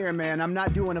line here, man. I'm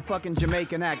not doing a fucking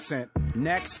Jamaican accent.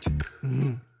 Next.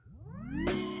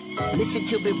 Listen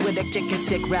to me when I kick a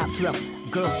sick rap flow.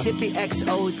 Girl, sippy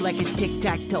XOs like it's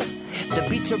tic-tac-toe. The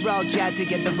beats are all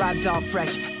jazzy and the rhymes all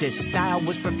fresh. This style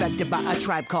was perfected by a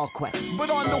Tribe Called Quest. But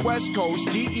on the West Coast,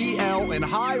 DEL and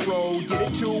High Road did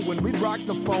it too when we rocked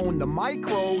the phone, the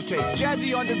micro. Take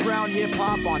jazzy underground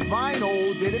hip-hop on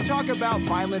vinyl. Didn't talk about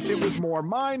violence, it was more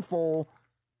mindful.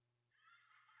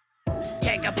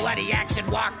 Take a bloody axe and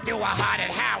walk through a haunted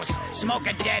house. Smoke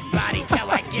a dead body till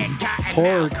I get cotton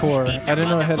Horrorcore. I didn't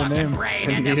know it had a name.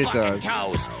 and It their does. fucking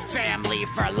toes. Family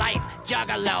for life,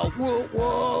 juggalo. Woo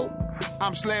woo.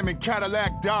 I'm slamming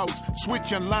Cadillac dogs,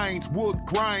 switching lanes, wood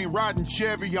grain, riding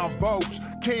Chevy on boats.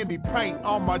 Candy paint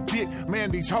on my dick,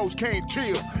 man, these hoes can't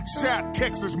chill. South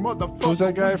Texas motherfucker. Who's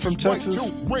that guy we from just way Texas?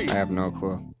 too real. I have no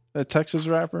clue. That Texas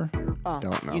rapper?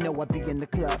 Don't know. You know I be in the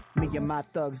club. Me and my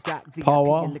thugs got VIP Paul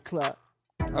Wall? in the club.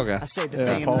 Okay. I say the Yeah,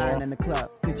 same Paul line Wall. in the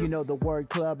club. Cause you know the word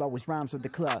club always rhymes with the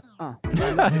club. I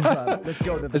love the club. Let's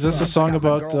go to the Is this club. a song Got my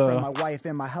about, girlfriend, my wife,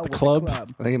 and my hoe the with club? The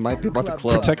club. I think it might be about the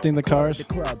club. Protecting the cars? The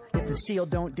club. If the seal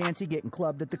don't dance, he getting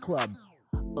clubbed at the club.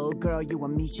 Oh, girl, you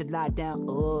and me should lie down.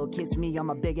 Oh, kiss me on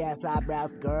my big ass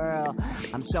eyebrows, girl.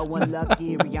 I'm so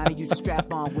unlucky. Rihanna used to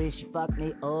strap on when she fucked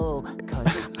me. Oh,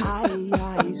 cause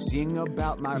I sing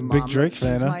about my Big mom. Drake She's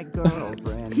fan, huh? my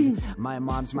girlfriend. My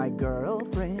mom's my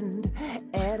girlfriend.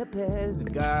 Oedipus,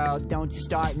 girl, don't you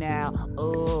start now.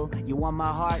 Oh, you want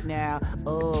my heart now.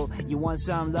 Oh, you want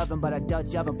some loving, but I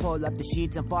Dutch oven, pull up the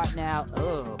sheets and fart now.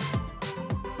 Oh.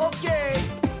 Okay,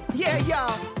 yeah,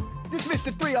 y'all. This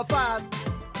Mr. 305.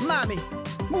 Mommy,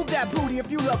 move that booty if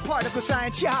you love particle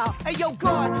science, y'all. Hey, yo,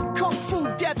 God, kung fu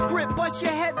death grip, bust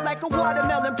your head like a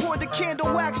watermelon. Pour the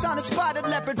candle wax on a spotted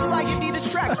leopard. Fly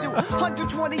Adidas tracksuit,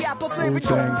 120 apple flavored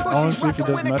Wu-Tang. gold. I wanna Pussies see if he rock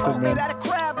a does winter Method coat made Man. out of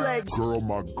crab legs. Girl,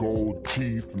 my gold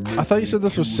teeth. I thought you said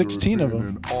this was 16 of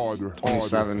them.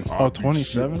 27. Oh,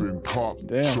 27?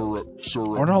 Damn. I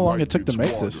wonder how long it took to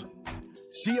make this.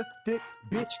 See a thick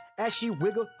bitch as she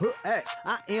wiggle her ass.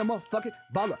 I am a fucking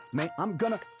baller, man. I'm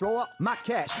gonna throw up my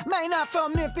cash. Man, I'm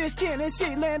from Memphis,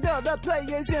 Tennessee, land of the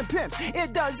players and pimps.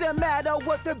 It doesn't matter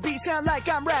what the beat sound like.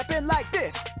 I'm rapping like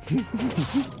this.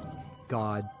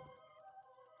 God,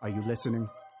 are you listening?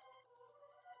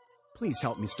 Please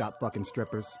help me stop fucking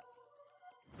strippers.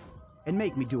 And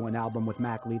make me do an album with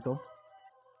Mac Lethal.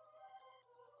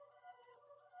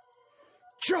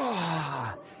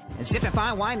 Chaw! And sipping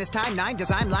fine wine is time 9.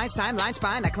 Design lines, timeline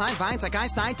spine. I climb vines like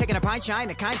Einstein, taking a pine shine.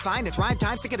 A kind fine, it's rhyme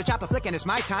time. Stick at the chop, a flick, and it's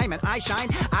my time. And I shine.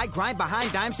 I grind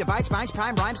behind dimes, divide spines,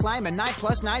 prime rhyme slime. And 9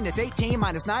 plus 9 is 18.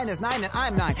 Minus 9 is 9, and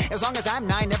I'm 9. As long as I'm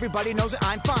 9, everybody knows that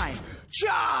I'm fine. Chaw!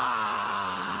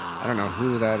 I don't know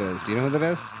who that is. Do you know who that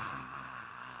is?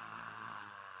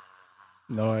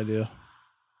 No idea.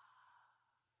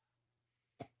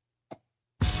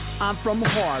 I'm from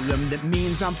Harlem, that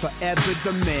means I'm forever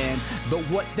the man. But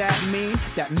what that mean?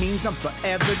 That means I'm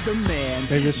forever the man.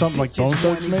 Maybe it's something like Bone Just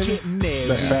Thugs, wanna maybe? get married,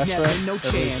 That fast never rap? no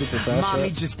That really chance. super fast Mommy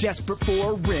rap? just desperate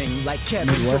for a ring, like Kevin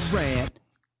Midwest. Durant.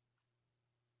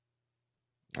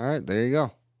 All right, there you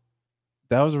go.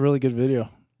 That was a really good video.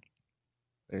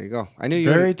 There you go. I knew you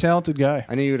Very would, talented guy.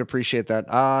 I knew you would appreciate that.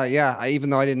 Yeah,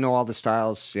 even though I didn't know all the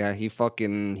styles, yeah, he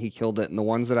killed it. And the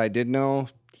ones that I did know,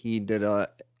 he did a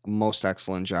most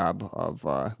excellent job of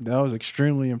That was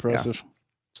extremely impressive.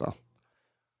 So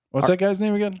What's that guy's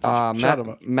name again? Shout him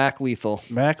out. Mac Lethal.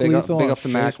 Mac big Lethal Big on up to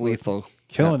Mac Facebook. Lethal.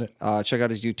 Killing it. Check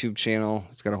out his YouTube channel.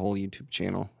 He's got a whole YouTube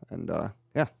channel. And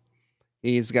yeah,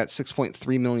 he's got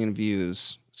 6.3 million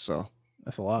views. So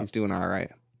that's a lot. He's doing all right.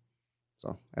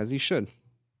 So as he should.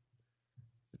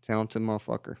 A talented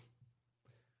motherfucker.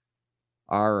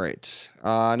 All right.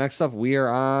 Next up, we are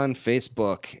on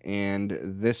Facebook, and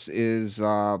this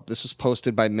was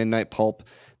posted by Midnight Pulp.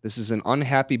 This is an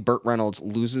unhappy Burt Reynolds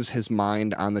loses his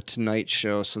mind on the Tonight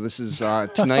Show. So this is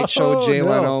Tonight Show, Oh, Jay no.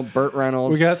 Leno, Burt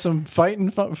Reynolds. We got some fighting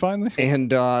finally.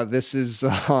 And this is this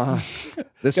Gotta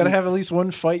is, have at least one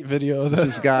fight video. This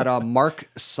has got Mark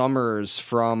Summers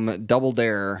from Double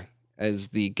Dare as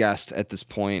the guest at this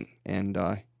point, and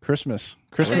Christmas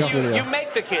You video.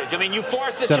 make the kids. I mean, you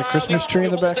force the Is that a child. Christmas tree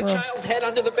in the you hold background? the child's head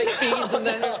under the babies and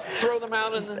then throw them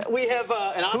out. And We have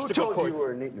an Who obstacle told course. you you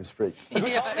were a neatness freak?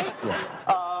 yeah.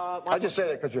 I just say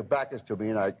that because your back is to me,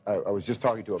 and I was just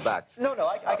talking to a back. No,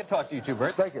 I can talk to you too,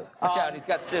 Bert. Thank you. Watch out, he's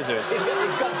got scissors. He's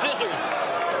got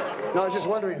scissors. No, I was just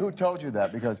wondering who told you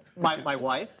that, because My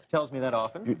wife tells me that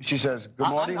often. she says, "Good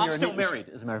morning." I'm you're a still neatness-" married,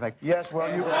 as a matter of fact. Yes, well,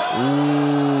 you.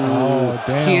 Oh,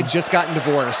 damn. he had just gotten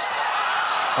divorced.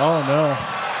 Oh, no.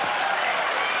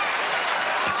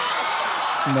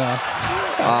 No.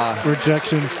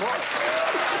 Rejection.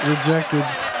 Rejected.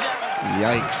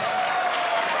 Yikes.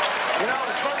 You know,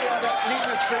 it's funny how that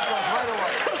neatness freak was right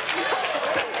away.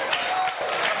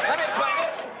 Let me explain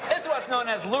this. This is what's known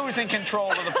who's in control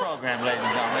of the program, ladies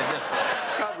and gentlemen.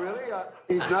 Not really.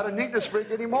 He's not a neatness freak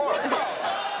anymore.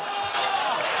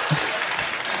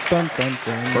 Dun, dun,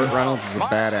 dun. Burt Reynolds is a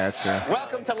badass here.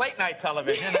 Welcome to late night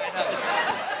television.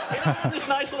 This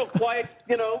nice little quiet,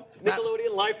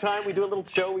 Nickelodeon, Lifetime. We do a little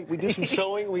show. We do some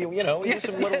sewing. We do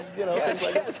some little, things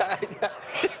like that.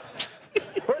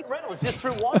 Burt Reynolds just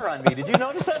threw water on me. Did you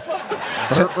notice that,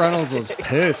 folks? Burt Reynolds was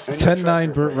pissed.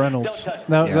 10-9 Burt Reynolds.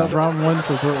 Now that round 1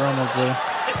 for Burt Reynolds.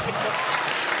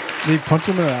 Did he punch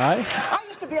him in the eye? I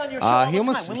used to be on your show all the he time.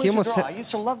 almost- When he Was Your almost Draw? hit- I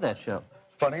used to love that show.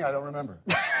 Funny, I don't remember.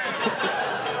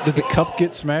 Did the cup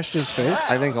get smashed in his face?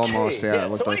 I think almost, yeah. It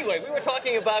looked So like. anyway, we were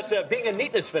talking about being a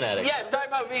neatness fanatic. Yeah, it's talking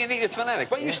about being a neatness fanatic.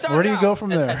 But you started Where do you out go from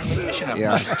there?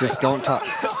 Yeah, just don't talk.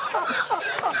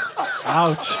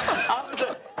 Ouch.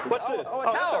 What's this? Oh,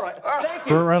 that's all right. Thank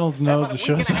you. Burt Reynolds knows the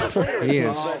show's over. He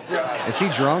is. Is he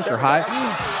drunk or high?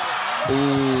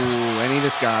 Ooh, and he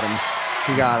just got him.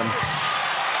 He got him.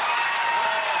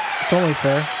 It's only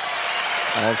fair.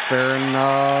 All's fair in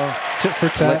Tit for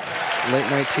tat. late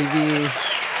night TV.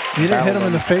 He didn't hit him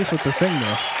in the Battle face with the thing,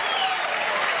 though.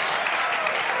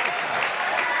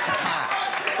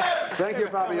 Thank you,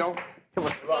 Fabio.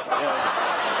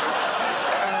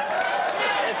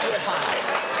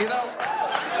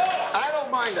 I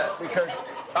don't mind that because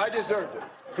I deserved it.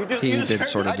 He did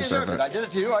sort of I deserve deserved it. I did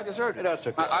it to you. I deserved it. That's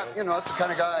the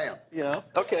kind of guy I am.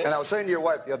 Okay. And I was saying to your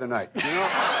wife the other night,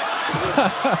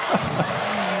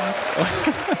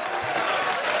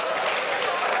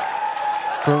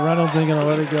 Burt Reynolds ain't gonna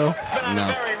let it go. It's been on a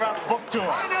very rough book tour.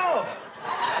 I know.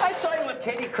 I saw you with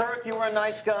Katie Couric. You were a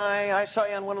nice guy. I saw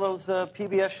you on one of those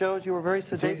PBS shows. You were very It's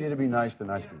sedate. easy to be nice to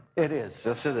nice people. It is.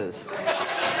 Yes, it is.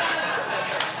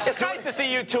 It's nice to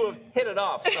see you two have hit it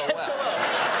off so well.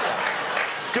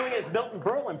 He's doing his Milton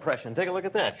Berle impression. Take a look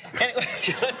at that. Anyway,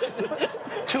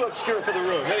 too obscure for the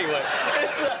room. Anyway,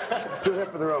 it's too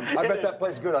hip for the room. I bet that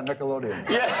plays good on Nickelodeon.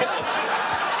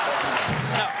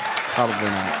 Probably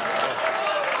not.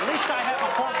 At least I have a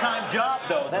full-time job,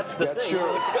 though. That's the thing.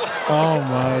 True. Oh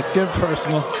my, it's getting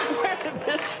personal.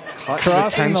 Cut the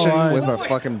Crossing the tension line. with a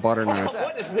fucking butter knife.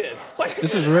 What is this?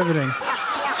 This is riveting.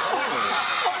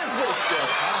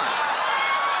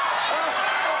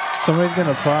 Somebody's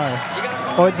gonna pie.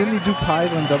 Oh, didn't he do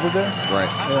pies on Double Dare? Right.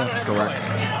 Yeah. Correct.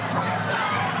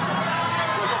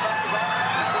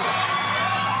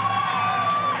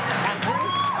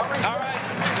 All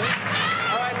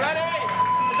right, ready?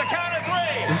 It's a count of 3.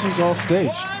 This was all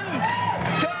staged. 1,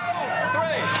 2, 3.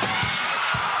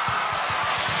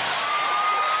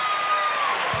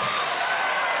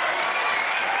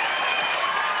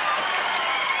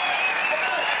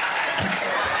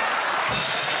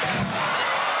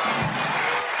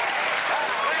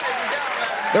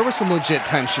 There was some legit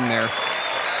tension there.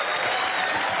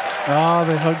 Oh,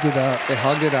 they hugged it out. They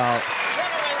hugged it out.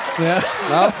 Yeah.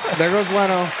 Well, there goes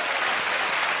Leno.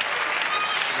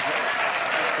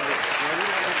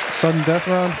 Sudden death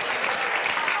round.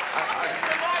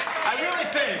 I really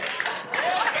think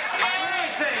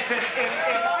that if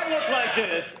I look like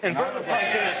this and Bert look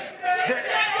like this, that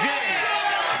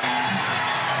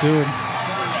Dude.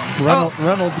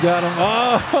 Reynolds got him.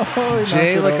 Oh, he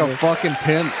Jay knocked it like over. a fucking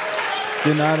pimp.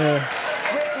 Getting out of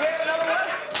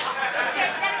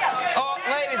Oh,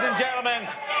 ladies and gentlemen,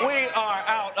 we are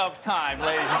out of time,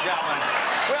 ladies and gentlemen.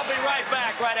 We'll be right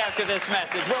back right after this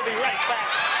message. We'll be right back.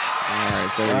 All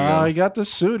right, there you Oh, go. he got the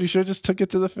suit. He should have just took it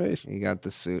to the face. He got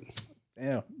the suit.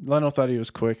 Yeah. Leno thought he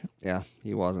was quick. Yeah,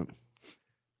 he wasn't.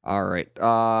 All right,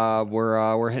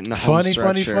 we're hitting the home Funny.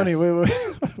 stretch here. Wait.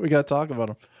 We got to talk about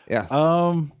him. Yeah.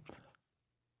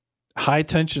 High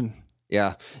tension.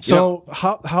 Yeah. So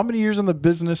how many years in the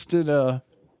business did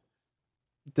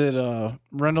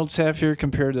Reynolds have here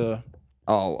compared to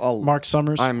Mark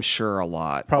Summers? I'm sure a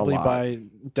lot. Probably a lot. by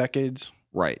decades.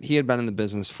 Right. He had been in the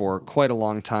business for quite a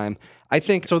long time. I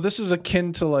think so. This is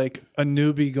akin to like a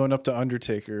newbie going up to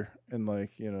Undertaker and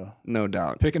no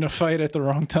doubt picking a fight at the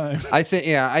wrong time. I think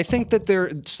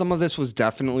that some of this was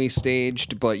definitely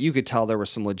staged, but you could tell there was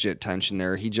some legit tension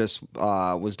there. He just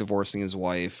was divorcing his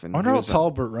wife, and I wonder he how was tall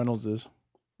Burt Reynolds is.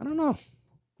 I don't know.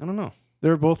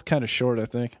 They're both kind of short, I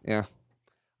think. Yeah,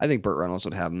 I think Burt Reynolds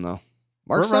would have him though.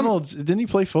 Burt Reynolds, didn't he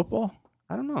play football?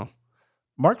 I don't know.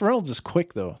 Mark Reynolds is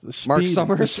quick though. The speed, Mark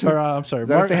Summers? I'm sorry. Is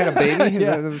that if they had a baby?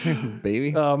 Yeah.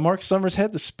 Baby. Mark Summers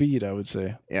had the speed, I would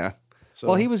say. Yeah. So,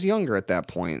 well, he was younger at that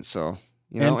point, so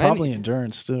and probably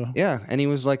endurance too. Yeah, and he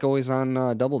was like always on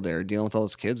Double Dare, dealing with all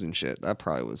his kids and shit. That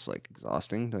probably was like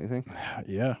exhausting, don't you think?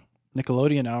 Yeah,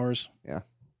 Nickelodeon hours. Yeah.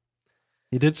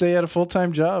 He did say he had a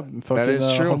full-time job. That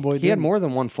is true. Homeboy He had did. more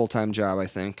than one full-time job, I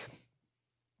think.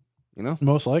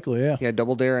 Most likely, yeah. He had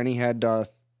Double Dare, and he had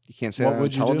You can't say What that on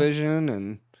would you do? television.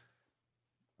 And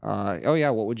oh yeah,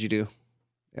 what would you do?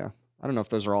 Yeah, I don't know if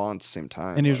those are all on at the same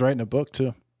time. And he was writing a book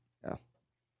too. Yeah.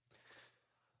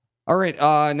 All right.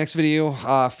 Next video,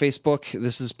 Facebook.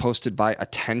 This is posted by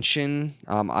Attention.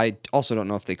 I also don't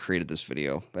know if they created this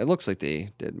video, but it looks like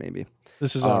they did. Maybe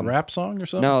This is a rap song or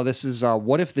something? no. This is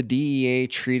what if the DEA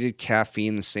treated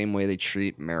caffeine the same way they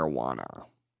treat marijuana?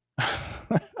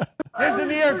 Hands in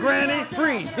the air, Granny.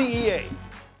 Freeze, DEA.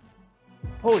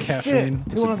 Holy Caffeine. shit.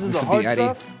 This 2 would ounces this of would be hard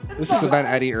Eddie. stuff? This has been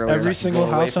Eddie earlier. Every single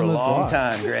Blown away house for on a the long block.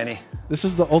 time, Granny. This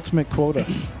is the ultimate quota.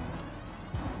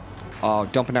 Oh,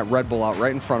 dumping that Red Bull out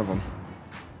right in front of him.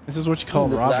 This is what you call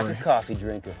You look robbery. like a coffee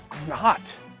drinker. I'm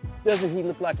not. Doesn't he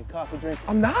look like a coffee drinker?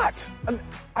 I'm not.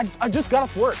 I just got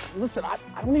off work. Listen, I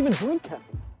don't even drink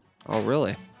caffeine. Oh,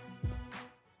 really?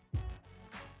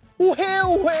 Well.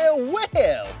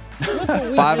 Look what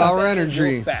we 5 hour got in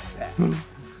energy. your backpack.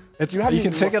 You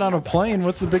can take it on a plane.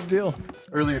 What's the big deal?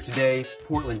 Earlier today,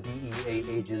 Portland DEA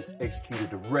agents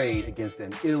executed a raid against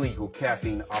an illegal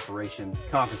caffeine operation,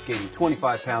 confiscating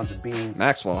 25 pounds of beans,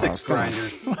 Maxwell 6 House, come on.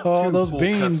 grinders, Oh, 2 those full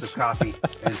beans. cups of coffee,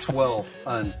 and 12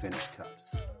 unfinished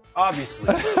cups. Obviously,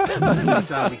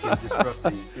 anytime we can disrupt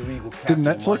the illegal Did caffeine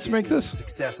Netflix market make is this? a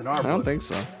success in our I don't books.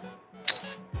 think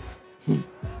so.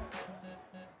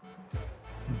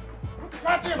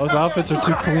 Those outfits are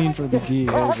too clean for the DEA,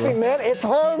 Coffee, bro. man, it's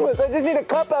harmless. I just need a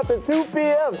cup after 2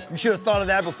 p.m. You should have thought of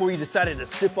that before you decided to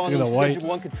sip on Look at these the white. Schedule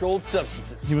 1 controlled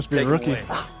substances. He must be a Take 'em rookie. away.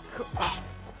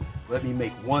 Let me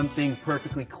make one thing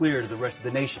perfectly clear to the rest of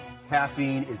the nation.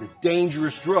 Caffeine is a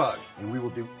dangerous drug, and we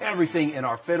will do everything in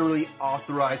our federally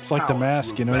authorized It's like the power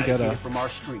mask, to you know, you eradicate gotta it from our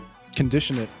streets.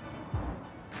 condition it.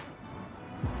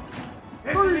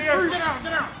 Any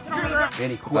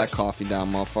Put that questions? coffee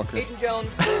down, motherfucker. Agent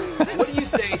Jones, what do you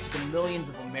say to the millions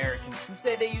of Americans who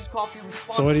say they use coffee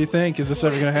responsibly? So what do you think? Is this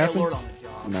ever gonna Stay happen? alert on the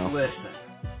job. No. Listen,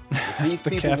 if these The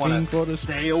people caffeine want to quotas?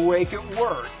 stay awake at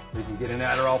work, they can get an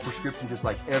Adderall prescription just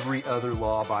like every other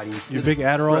law-abiding citizen. You a big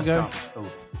Adderall Press guy? conference over.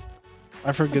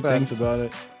 I've heard good bad. things about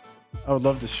it. I would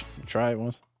love to try it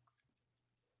once.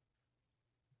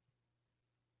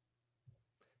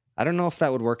 I don't know if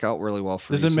that would work out really well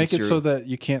for Does you. it make since it so you're- that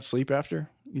you can't sleep after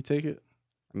you take it?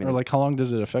 I mean, Or like how long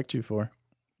does it affect you for?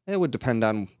 it would depend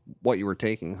on what you were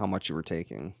taking, how much you were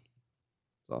taking.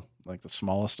 So Like the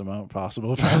smallest amount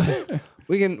possible, probably.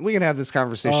 we can have this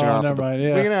conversation Oh, off. never Of the, mind,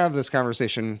 yeah. We can have this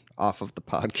conversation off of the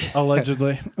podcast.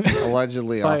 Allegedly.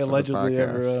 Allegedly off I allegedly of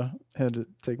the podcast. ever had to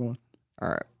take one. All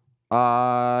right.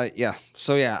 Yeah.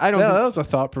 So yeah, I Yeah, don't. that think, was a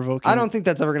thought provoking. I don't think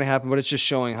that's ever going to happen, but it's just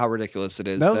showing how ridiculous it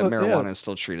is That that, was marijuana yeah. is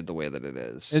still treated the way that it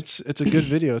is. It's a good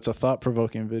video. It's a thought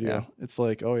provoking video. Yeah. It's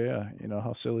like, oh yeah, you know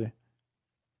how silly.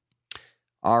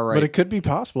 All right. But it could be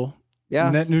possible. Yeah.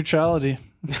 Net neutrality.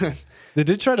 They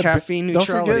did try to Caffeine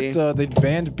neutrality. Don't forget, they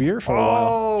banned beer for a while.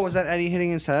 Oh, was that Eddie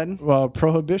hitting his head? Well,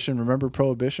 prohibition. Remember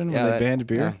prohibition when they banned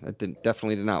beer? Yeah, that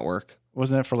definitely did not work.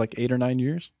 Wasn't that for like 8 or 9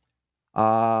 years?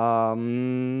 I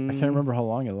can't remember how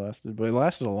long it lasted, but it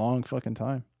lasted a long fucking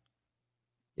time.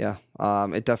 Yeah.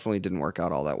 It definitely didn't work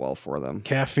out all that well for them.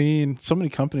 Caffeine. So many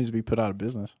companies would be put out of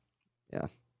business. Yeah.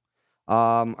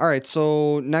 All right.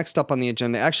 So next up on the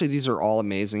agenda, actually, these are all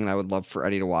amazing, and I would love for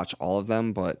Eddie to watch all of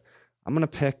them, but I'm gonna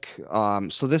pick.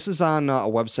 So this is on a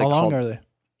website How long called. are they?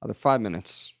 They're 5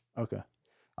 minutes. Okay.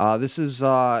 This is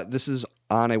on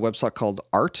a website called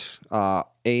Arte.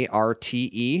 ARTE.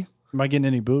 Am I getting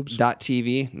any boobs?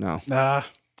 .tv. No. Nah.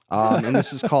 And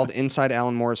this is called Inside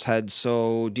Alan Moore's Head.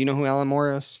 So do you know who Alan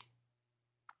Moore is?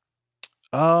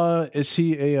 Is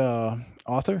he a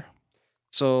author?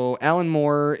 So Alan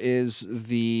Moore is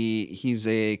he's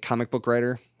a comic book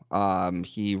writer.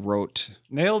 He wrote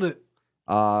Nailed it.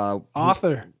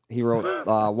 Author. He wrote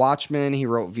Watchmen. He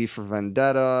wrote V for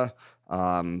Vendetta.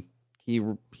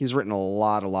 He's written a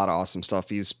lot of awesome stuff.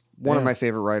 He's one of Yeah. my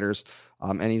favorite writers.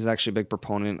 And he's actually a big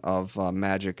proponent of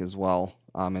magic as well,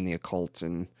 and the occult.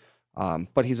 And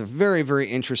but he's a very, very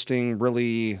interesting,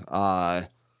 really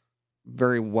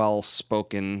very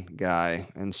well-spoken guy.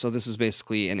 And so this is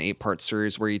basically an 8-part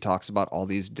series where he talks about all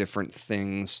these different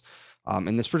things.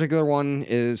 And this particular one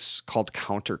is called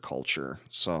Counterculture.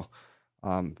 So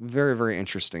very, very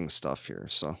interesting stuff here.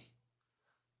 So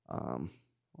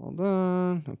hold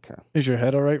on. Okay. Is your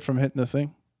head all right from hitting the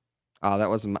thing? That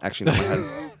was actually not my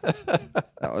head.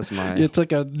 That was my... You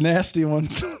took a nasty one.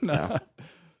 Yeah.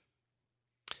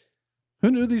 Who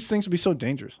knew these things would be so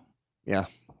dangerous? Yeah.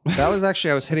 That was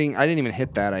actually, I didn't even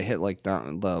hit that. I hit like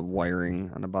the wiring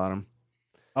on the bottom.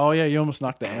 Oh, yeah, you almost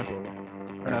knocked the amp over.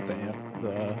 Or not the amp,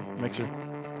 the mixer.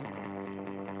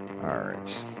 All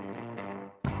right.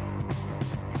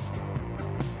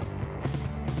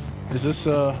 Is this,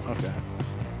 okay.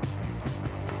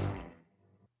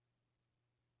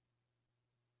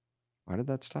 did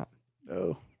that stop?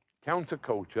 Oh.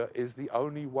 Counterculture is the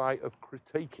only way of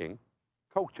critiquing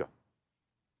culture.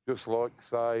 Just like,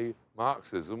 say,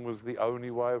 Marxism was the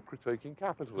only way of critiquing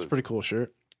capitalism. It's a pretty cool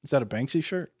shirt. Is that a Banksy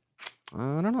shirt?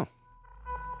 I don't know.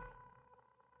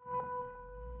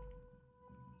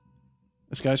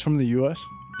 This guy's from the U.S.?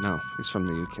 No, he's from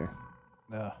the UK.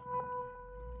 No.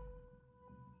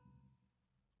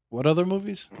 What other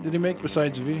movies did he make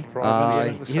besides V?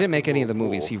 He didn't make any of the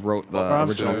movies. He wrote the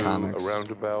original comics.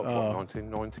 Around about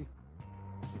 1990,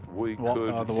 we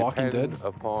could The Walking depend Dead?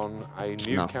 upon a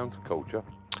new No. counterculture.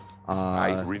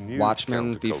 A renewed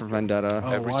Watchmen, V for counterculture. Vendetta,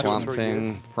 Every Swamp 2 or 3 Thing,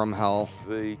 years, From Hell.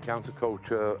 the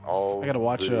counterculture of I gotta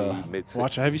watch. the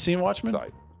mid-60s. Have you seen Watchmen?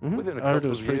 Within a I heard couple it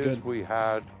was of pretty years, good. we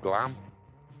had glam,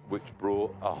 which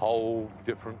brought a whole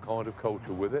different kind of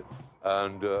culture with it.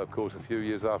 And of course, a few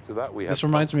years after that, we had This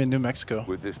reminds me of New Mexico.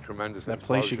 with this tremendous That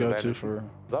place you go explosion to of for energy.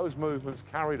 Those movements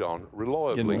carried on Getting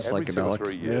reliably more every 2 or psychedelic.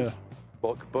 3 years, Yeah.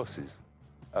 like buses.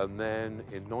 And then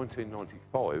in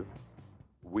 1995,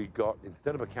 we got,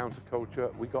 instead of a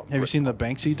counterculture, we got Have you seen the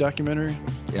Banksy documentary?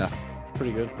 Yeah.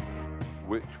 Pretty good.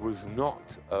 which was not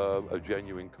a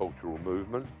genuine cultural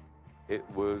movement. It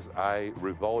was a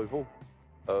revival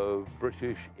of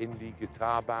British indie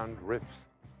guitar band riffs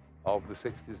of the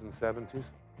 60s and 70s.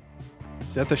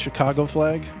 Is that the Chicago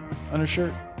flag on her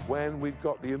shirt? When we've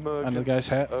got the emergence On the guy's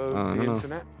hat? of I the don't know.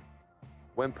 internet,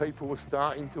 when people were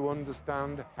starting to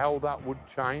understand how that would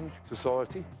change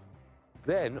society,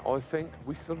 then I think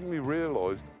we suddenly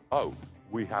realised, oh,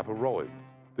 we have arrived.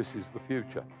 This is the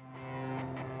future.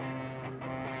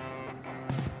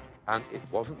 And it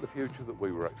wasn't the future that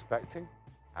we were expecting,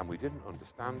 and we didn't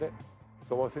understand it.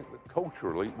 So I think that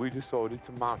culturally, we decided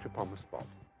to march upon the spot.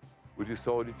 We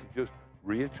decided to just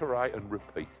reiterate and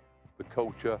repeat the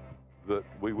culture that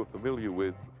we were familiar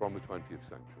with from the 20th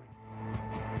century.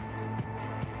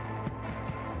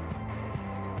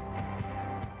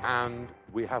 And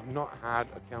we have not had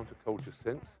a counterculture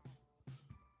since.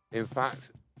 In fact,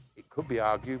 it could be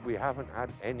argued we haven't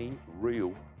had any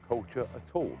real culture at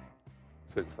all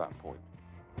since that point.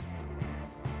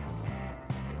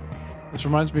 This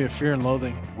reminds me of Fear and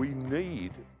Loathing. We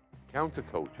need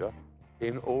counterculture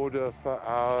in order for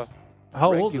our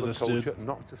How old is regular this culture dude?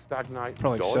 not to stagnate.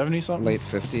 Probably like die. 70 something? Late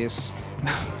 50s.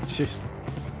 Jeez.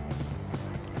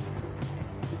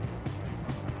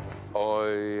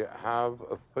 I have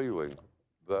a feeling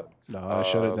that No, I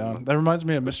shut it down. That reminds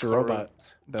me of Mr. Robot.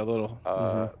 That little.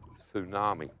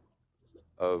 tsunami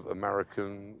of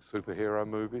American superhero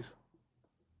movies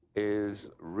is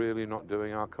really not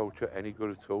doing our culture any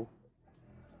good at all.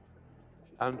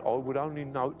 And I would only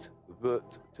note that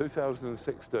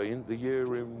 2016, the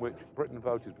year in which Britain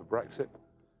voted for Brexit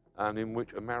and in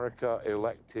which America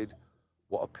elected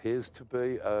what appears to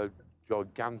be a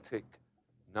gigantic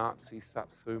Nazi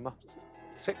Satsuma,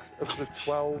 6 of the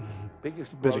 12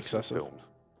 biggest Bit grossing excessive. films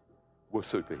were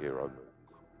superhero movies.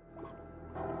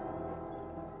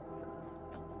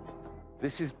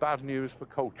 This is bad news for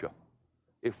culture.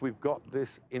 If we've got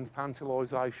this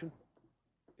infantilization,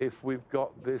 if we've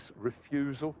got this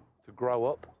refusal to grow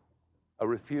up, a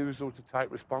refusal to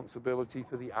take responsibility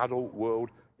for the adult world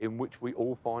in which we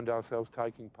all find ourselves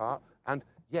taking part, and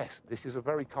yes, this is a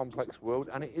very complex world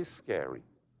and it is scary.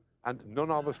 And none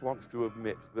of us wants to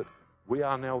admit that we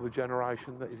are now the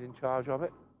generation that is in charge of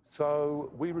it.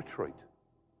 So we retreat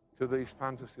to these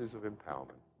fantasies of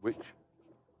empowerment, which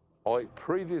I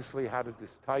previously had a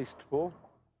distaste for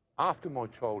after my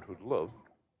childhood love,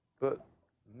 but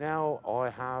now I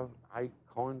have a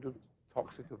kind of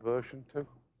toxic aversion to,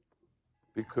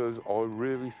 because I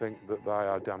really think that they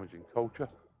are damaging culture.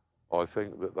 I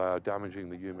think that they are damaging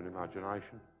the human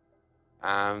imagination.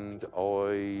 And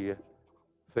I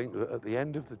think that at the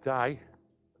end of the day,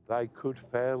 they could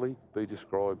fairly be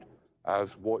described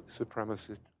as white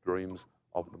supremacist dreams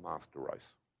of the master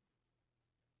race.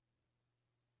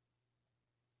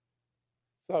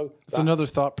 So It's another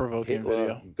thought-provoking Hitler,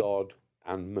 video. God,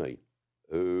 and me,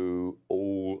 who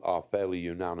all are fairly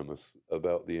unanimous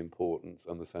about the importance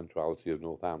and the centrality of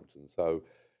Northampton. So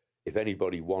if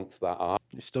anybody wants that art...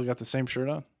 You still got the same shirt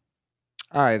on?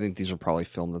 I think these were probably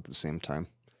filmed at the same time.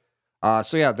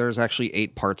 So yeah, there's actually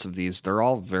 8 parts of these. They're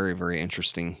all very, very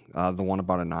interesting. The one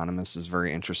about Anonymous is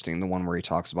very interesting. The one where he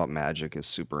talks about magic is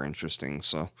super interesting.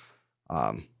 So,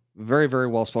 very, very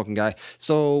well-spoken guy.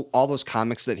 So all those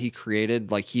comics that he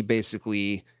created, like he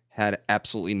basically had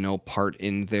absolutely no part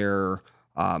in their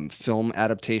film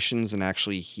adaptations, and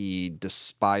actually he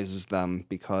despises them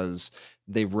because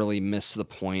they really miss the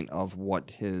point of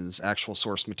what his actual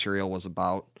source material was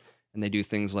about. And they do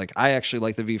things like, I actually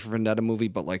like the V for Vendetta movie,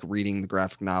 but like reading the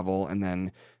graphic novel and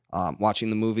then watching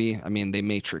the movie. I mean, they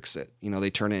matrix it. You know, they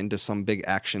turn it into some big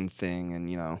action thing, and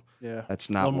you know, Yeah. that's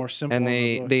A not little more simple And in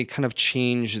the book. they kind of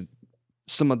change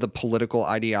some of the political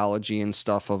ideology and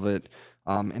stuff of it,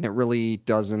 and it really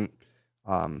doesn't.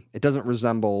 It doesn't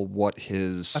resemble what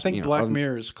his. I think you know, Black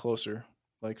Mirror is closer,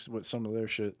 like with some of their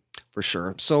shit. for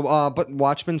sure. So, but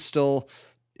Watchmen still,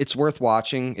 it's worth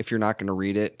watching if you're not going to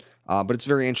read it. But it's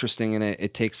very interesting, and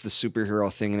it takes the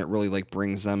superhero thing and it really like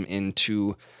brings them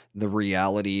into the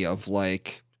reality of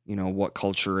like, you know, what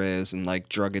culture is and like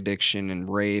drug addiction and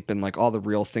rape and like all the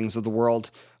real things of the world,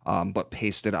 but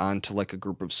pasted onto like a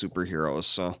group of superheroes.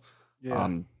 So,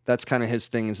 Yeah. that's kind of his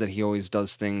thing, is that he always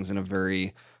does things in a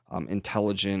very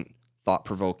intelligent,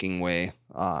 thought-provoking way.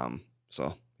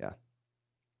 So yeah.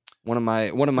 One of my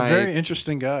Very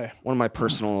interesting guy. One of my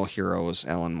personal heroes,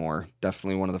 Alan Moore.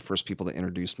 Definitely one of the first people that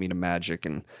introduced me to magic,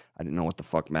 and I didn't know what the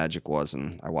fuck magic was,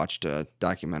 and I watched a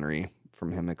documentary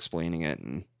from him explaining it,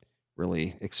 and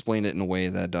really explained it in a way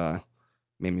that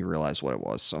made me realize what it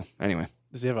was. So anyway,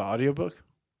 Does he have an audiobook?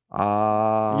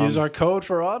 use Use our code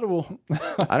for Audible.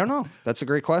 I don't know. That's a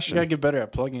great You question. gotta get better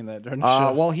at plugging that during the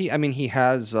show. Well, he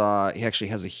actually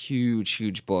has a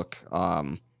huge book,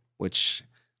 which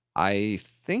I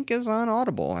think is on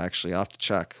Audible. Actually, I'll have to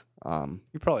check.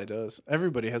 He probably does.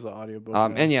 Everybody has an audiobook. now.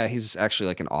 And yeah, he's actually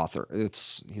like an author.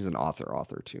 He's an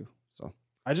author too. So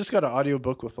I just got an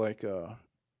audiobook with like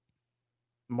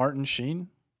Martin Sheen,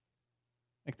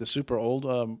 like the super old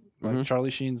like Mhm. Charlie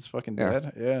Sheen's fucking Yeah.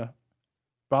 dad. Yeah.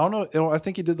 But I don't know. I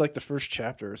think he did like the first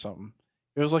chapter or something.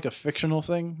 It was like a fictional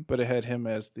thing, but it had him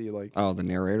as the like the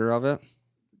narrator of it.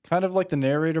 kind of like the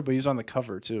narrator, but he's on the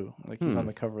cover too. Like he's on Hmm.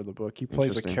 the cover of the book. He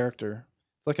plays a Interesting. character.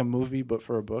 It's like a movie, but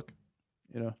for a book.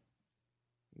 You know,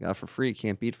 Yeah, for free.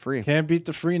 Can't beat free. can't beat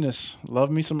the freeness. Love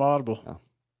me some Audible.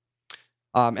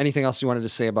 Anything else you wanted to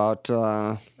say about? There's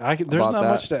about not that?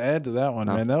 much to add to that one,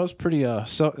 No? man. That was pretty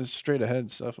straight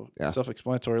ahead stuff. Yeah.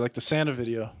 Self-explanatory, like the Santa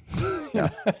video. Yeah.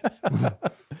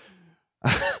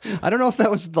 I don't know if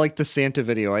that was like the Santa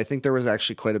video. I think there was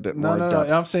actually quite a bit more No,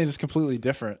 depth. I'm saying it's completely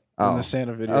different than Oh, the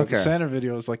Santa video. okay. The Santa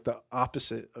video is like the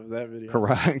opposite of that video.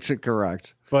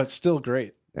 Correct. But still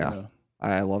great. you Yeah. know.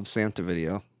 I love Santa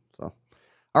video. So,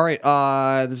 all right.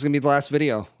 This is gonna be the last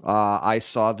video. I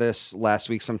saw this last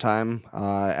week sometime.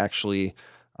 Actually,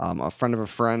 a friend of a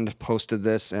friend posted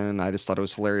this, and I just thought it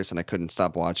was hilarious, and I couldn't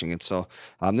stop watching it. So,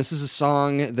 this is a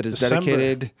song that is December.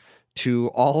 dedicated to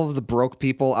all of the broke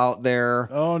people out there.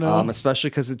 Oh, no. Especially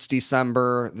because it's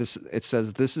December. It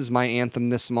says this is my anthem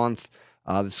this month.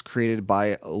 This is created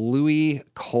by Louis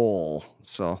Cole.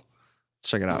 So, let's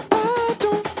check it out.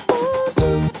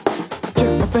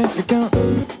 Check my bank account.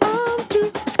 I'm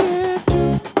too scared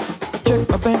to check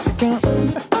my bank account.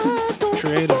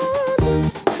 Creative.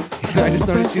 I just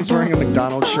noticed he's wearing a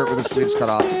McDonald's shirt with his sleeves cut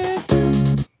off.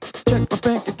 Check my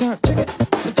bank account. Check it.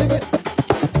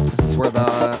 This is where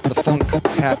the funk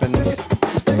happens.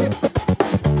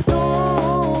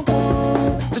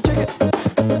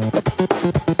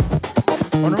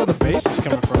 I wonder where the bass is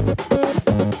coming from.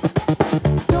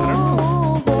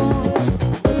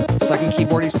 Second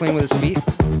keyboard he's playing with his feet.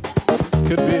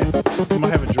 Could be. He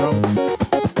might have a drum.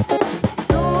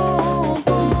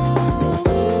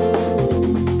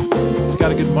 He's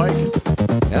got a good mic.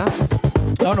 Yeah.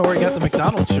 I don't know where he got the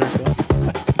McDonald's shirt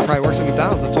though. Probably works at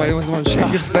McDonald's. That's why he doesn't want to check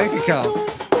his bank account.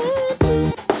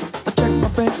 Check my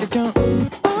bank account.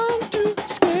 I'm too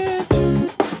scared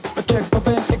to check my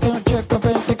bank account. Check my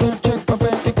bank account. Check my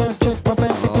bank account. Check my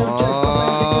bank account.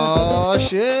 Oh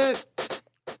shit!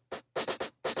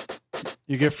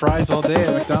 You get fries all day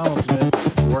at McDonald's, man.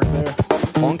 Work there.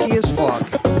 Funky as fuck.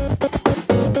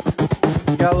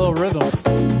 He's got a little rhythm.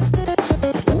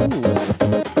 Ooh.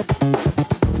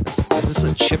 Is this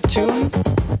a chip tune?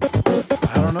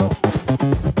 I don't know.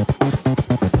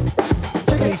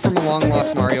 This could be from a long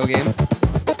lost Mario game.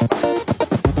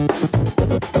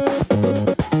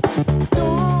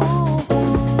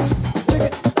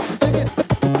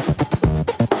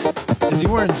 Is he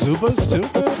wearing Zubas too?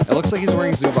 It looks like he's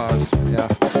wearing Zubaz. Yeah.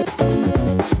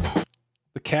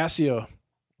 The Casio.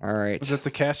 All right. Was it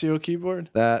the Casio keyboard?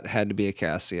 That had to be a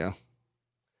Casio.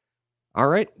 All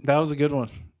right. That was a good one.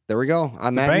 There we go.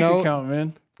 On The that bank note, account,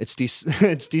 man. it's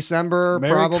December.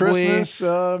 Merry probably. Christmas,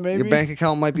 maybe. Your bank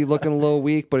account might be looking a little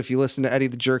weak, but if you listen to Eddie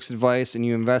the Jerk's advice and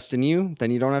you invest in you,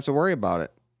 then you don't have to worry about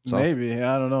it. So, Maybe.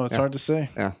 I don't know. It's yeah. hard to say.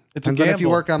 Yeah. It's a Depends on if you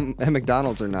gamble. work at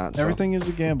McDonald's or not. So. Everything is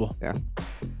a gamble. Yeah.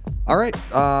 All right.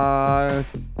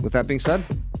 With that being said,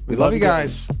 we love you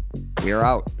guys. We are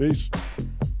out. Peace.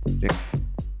 Yeah.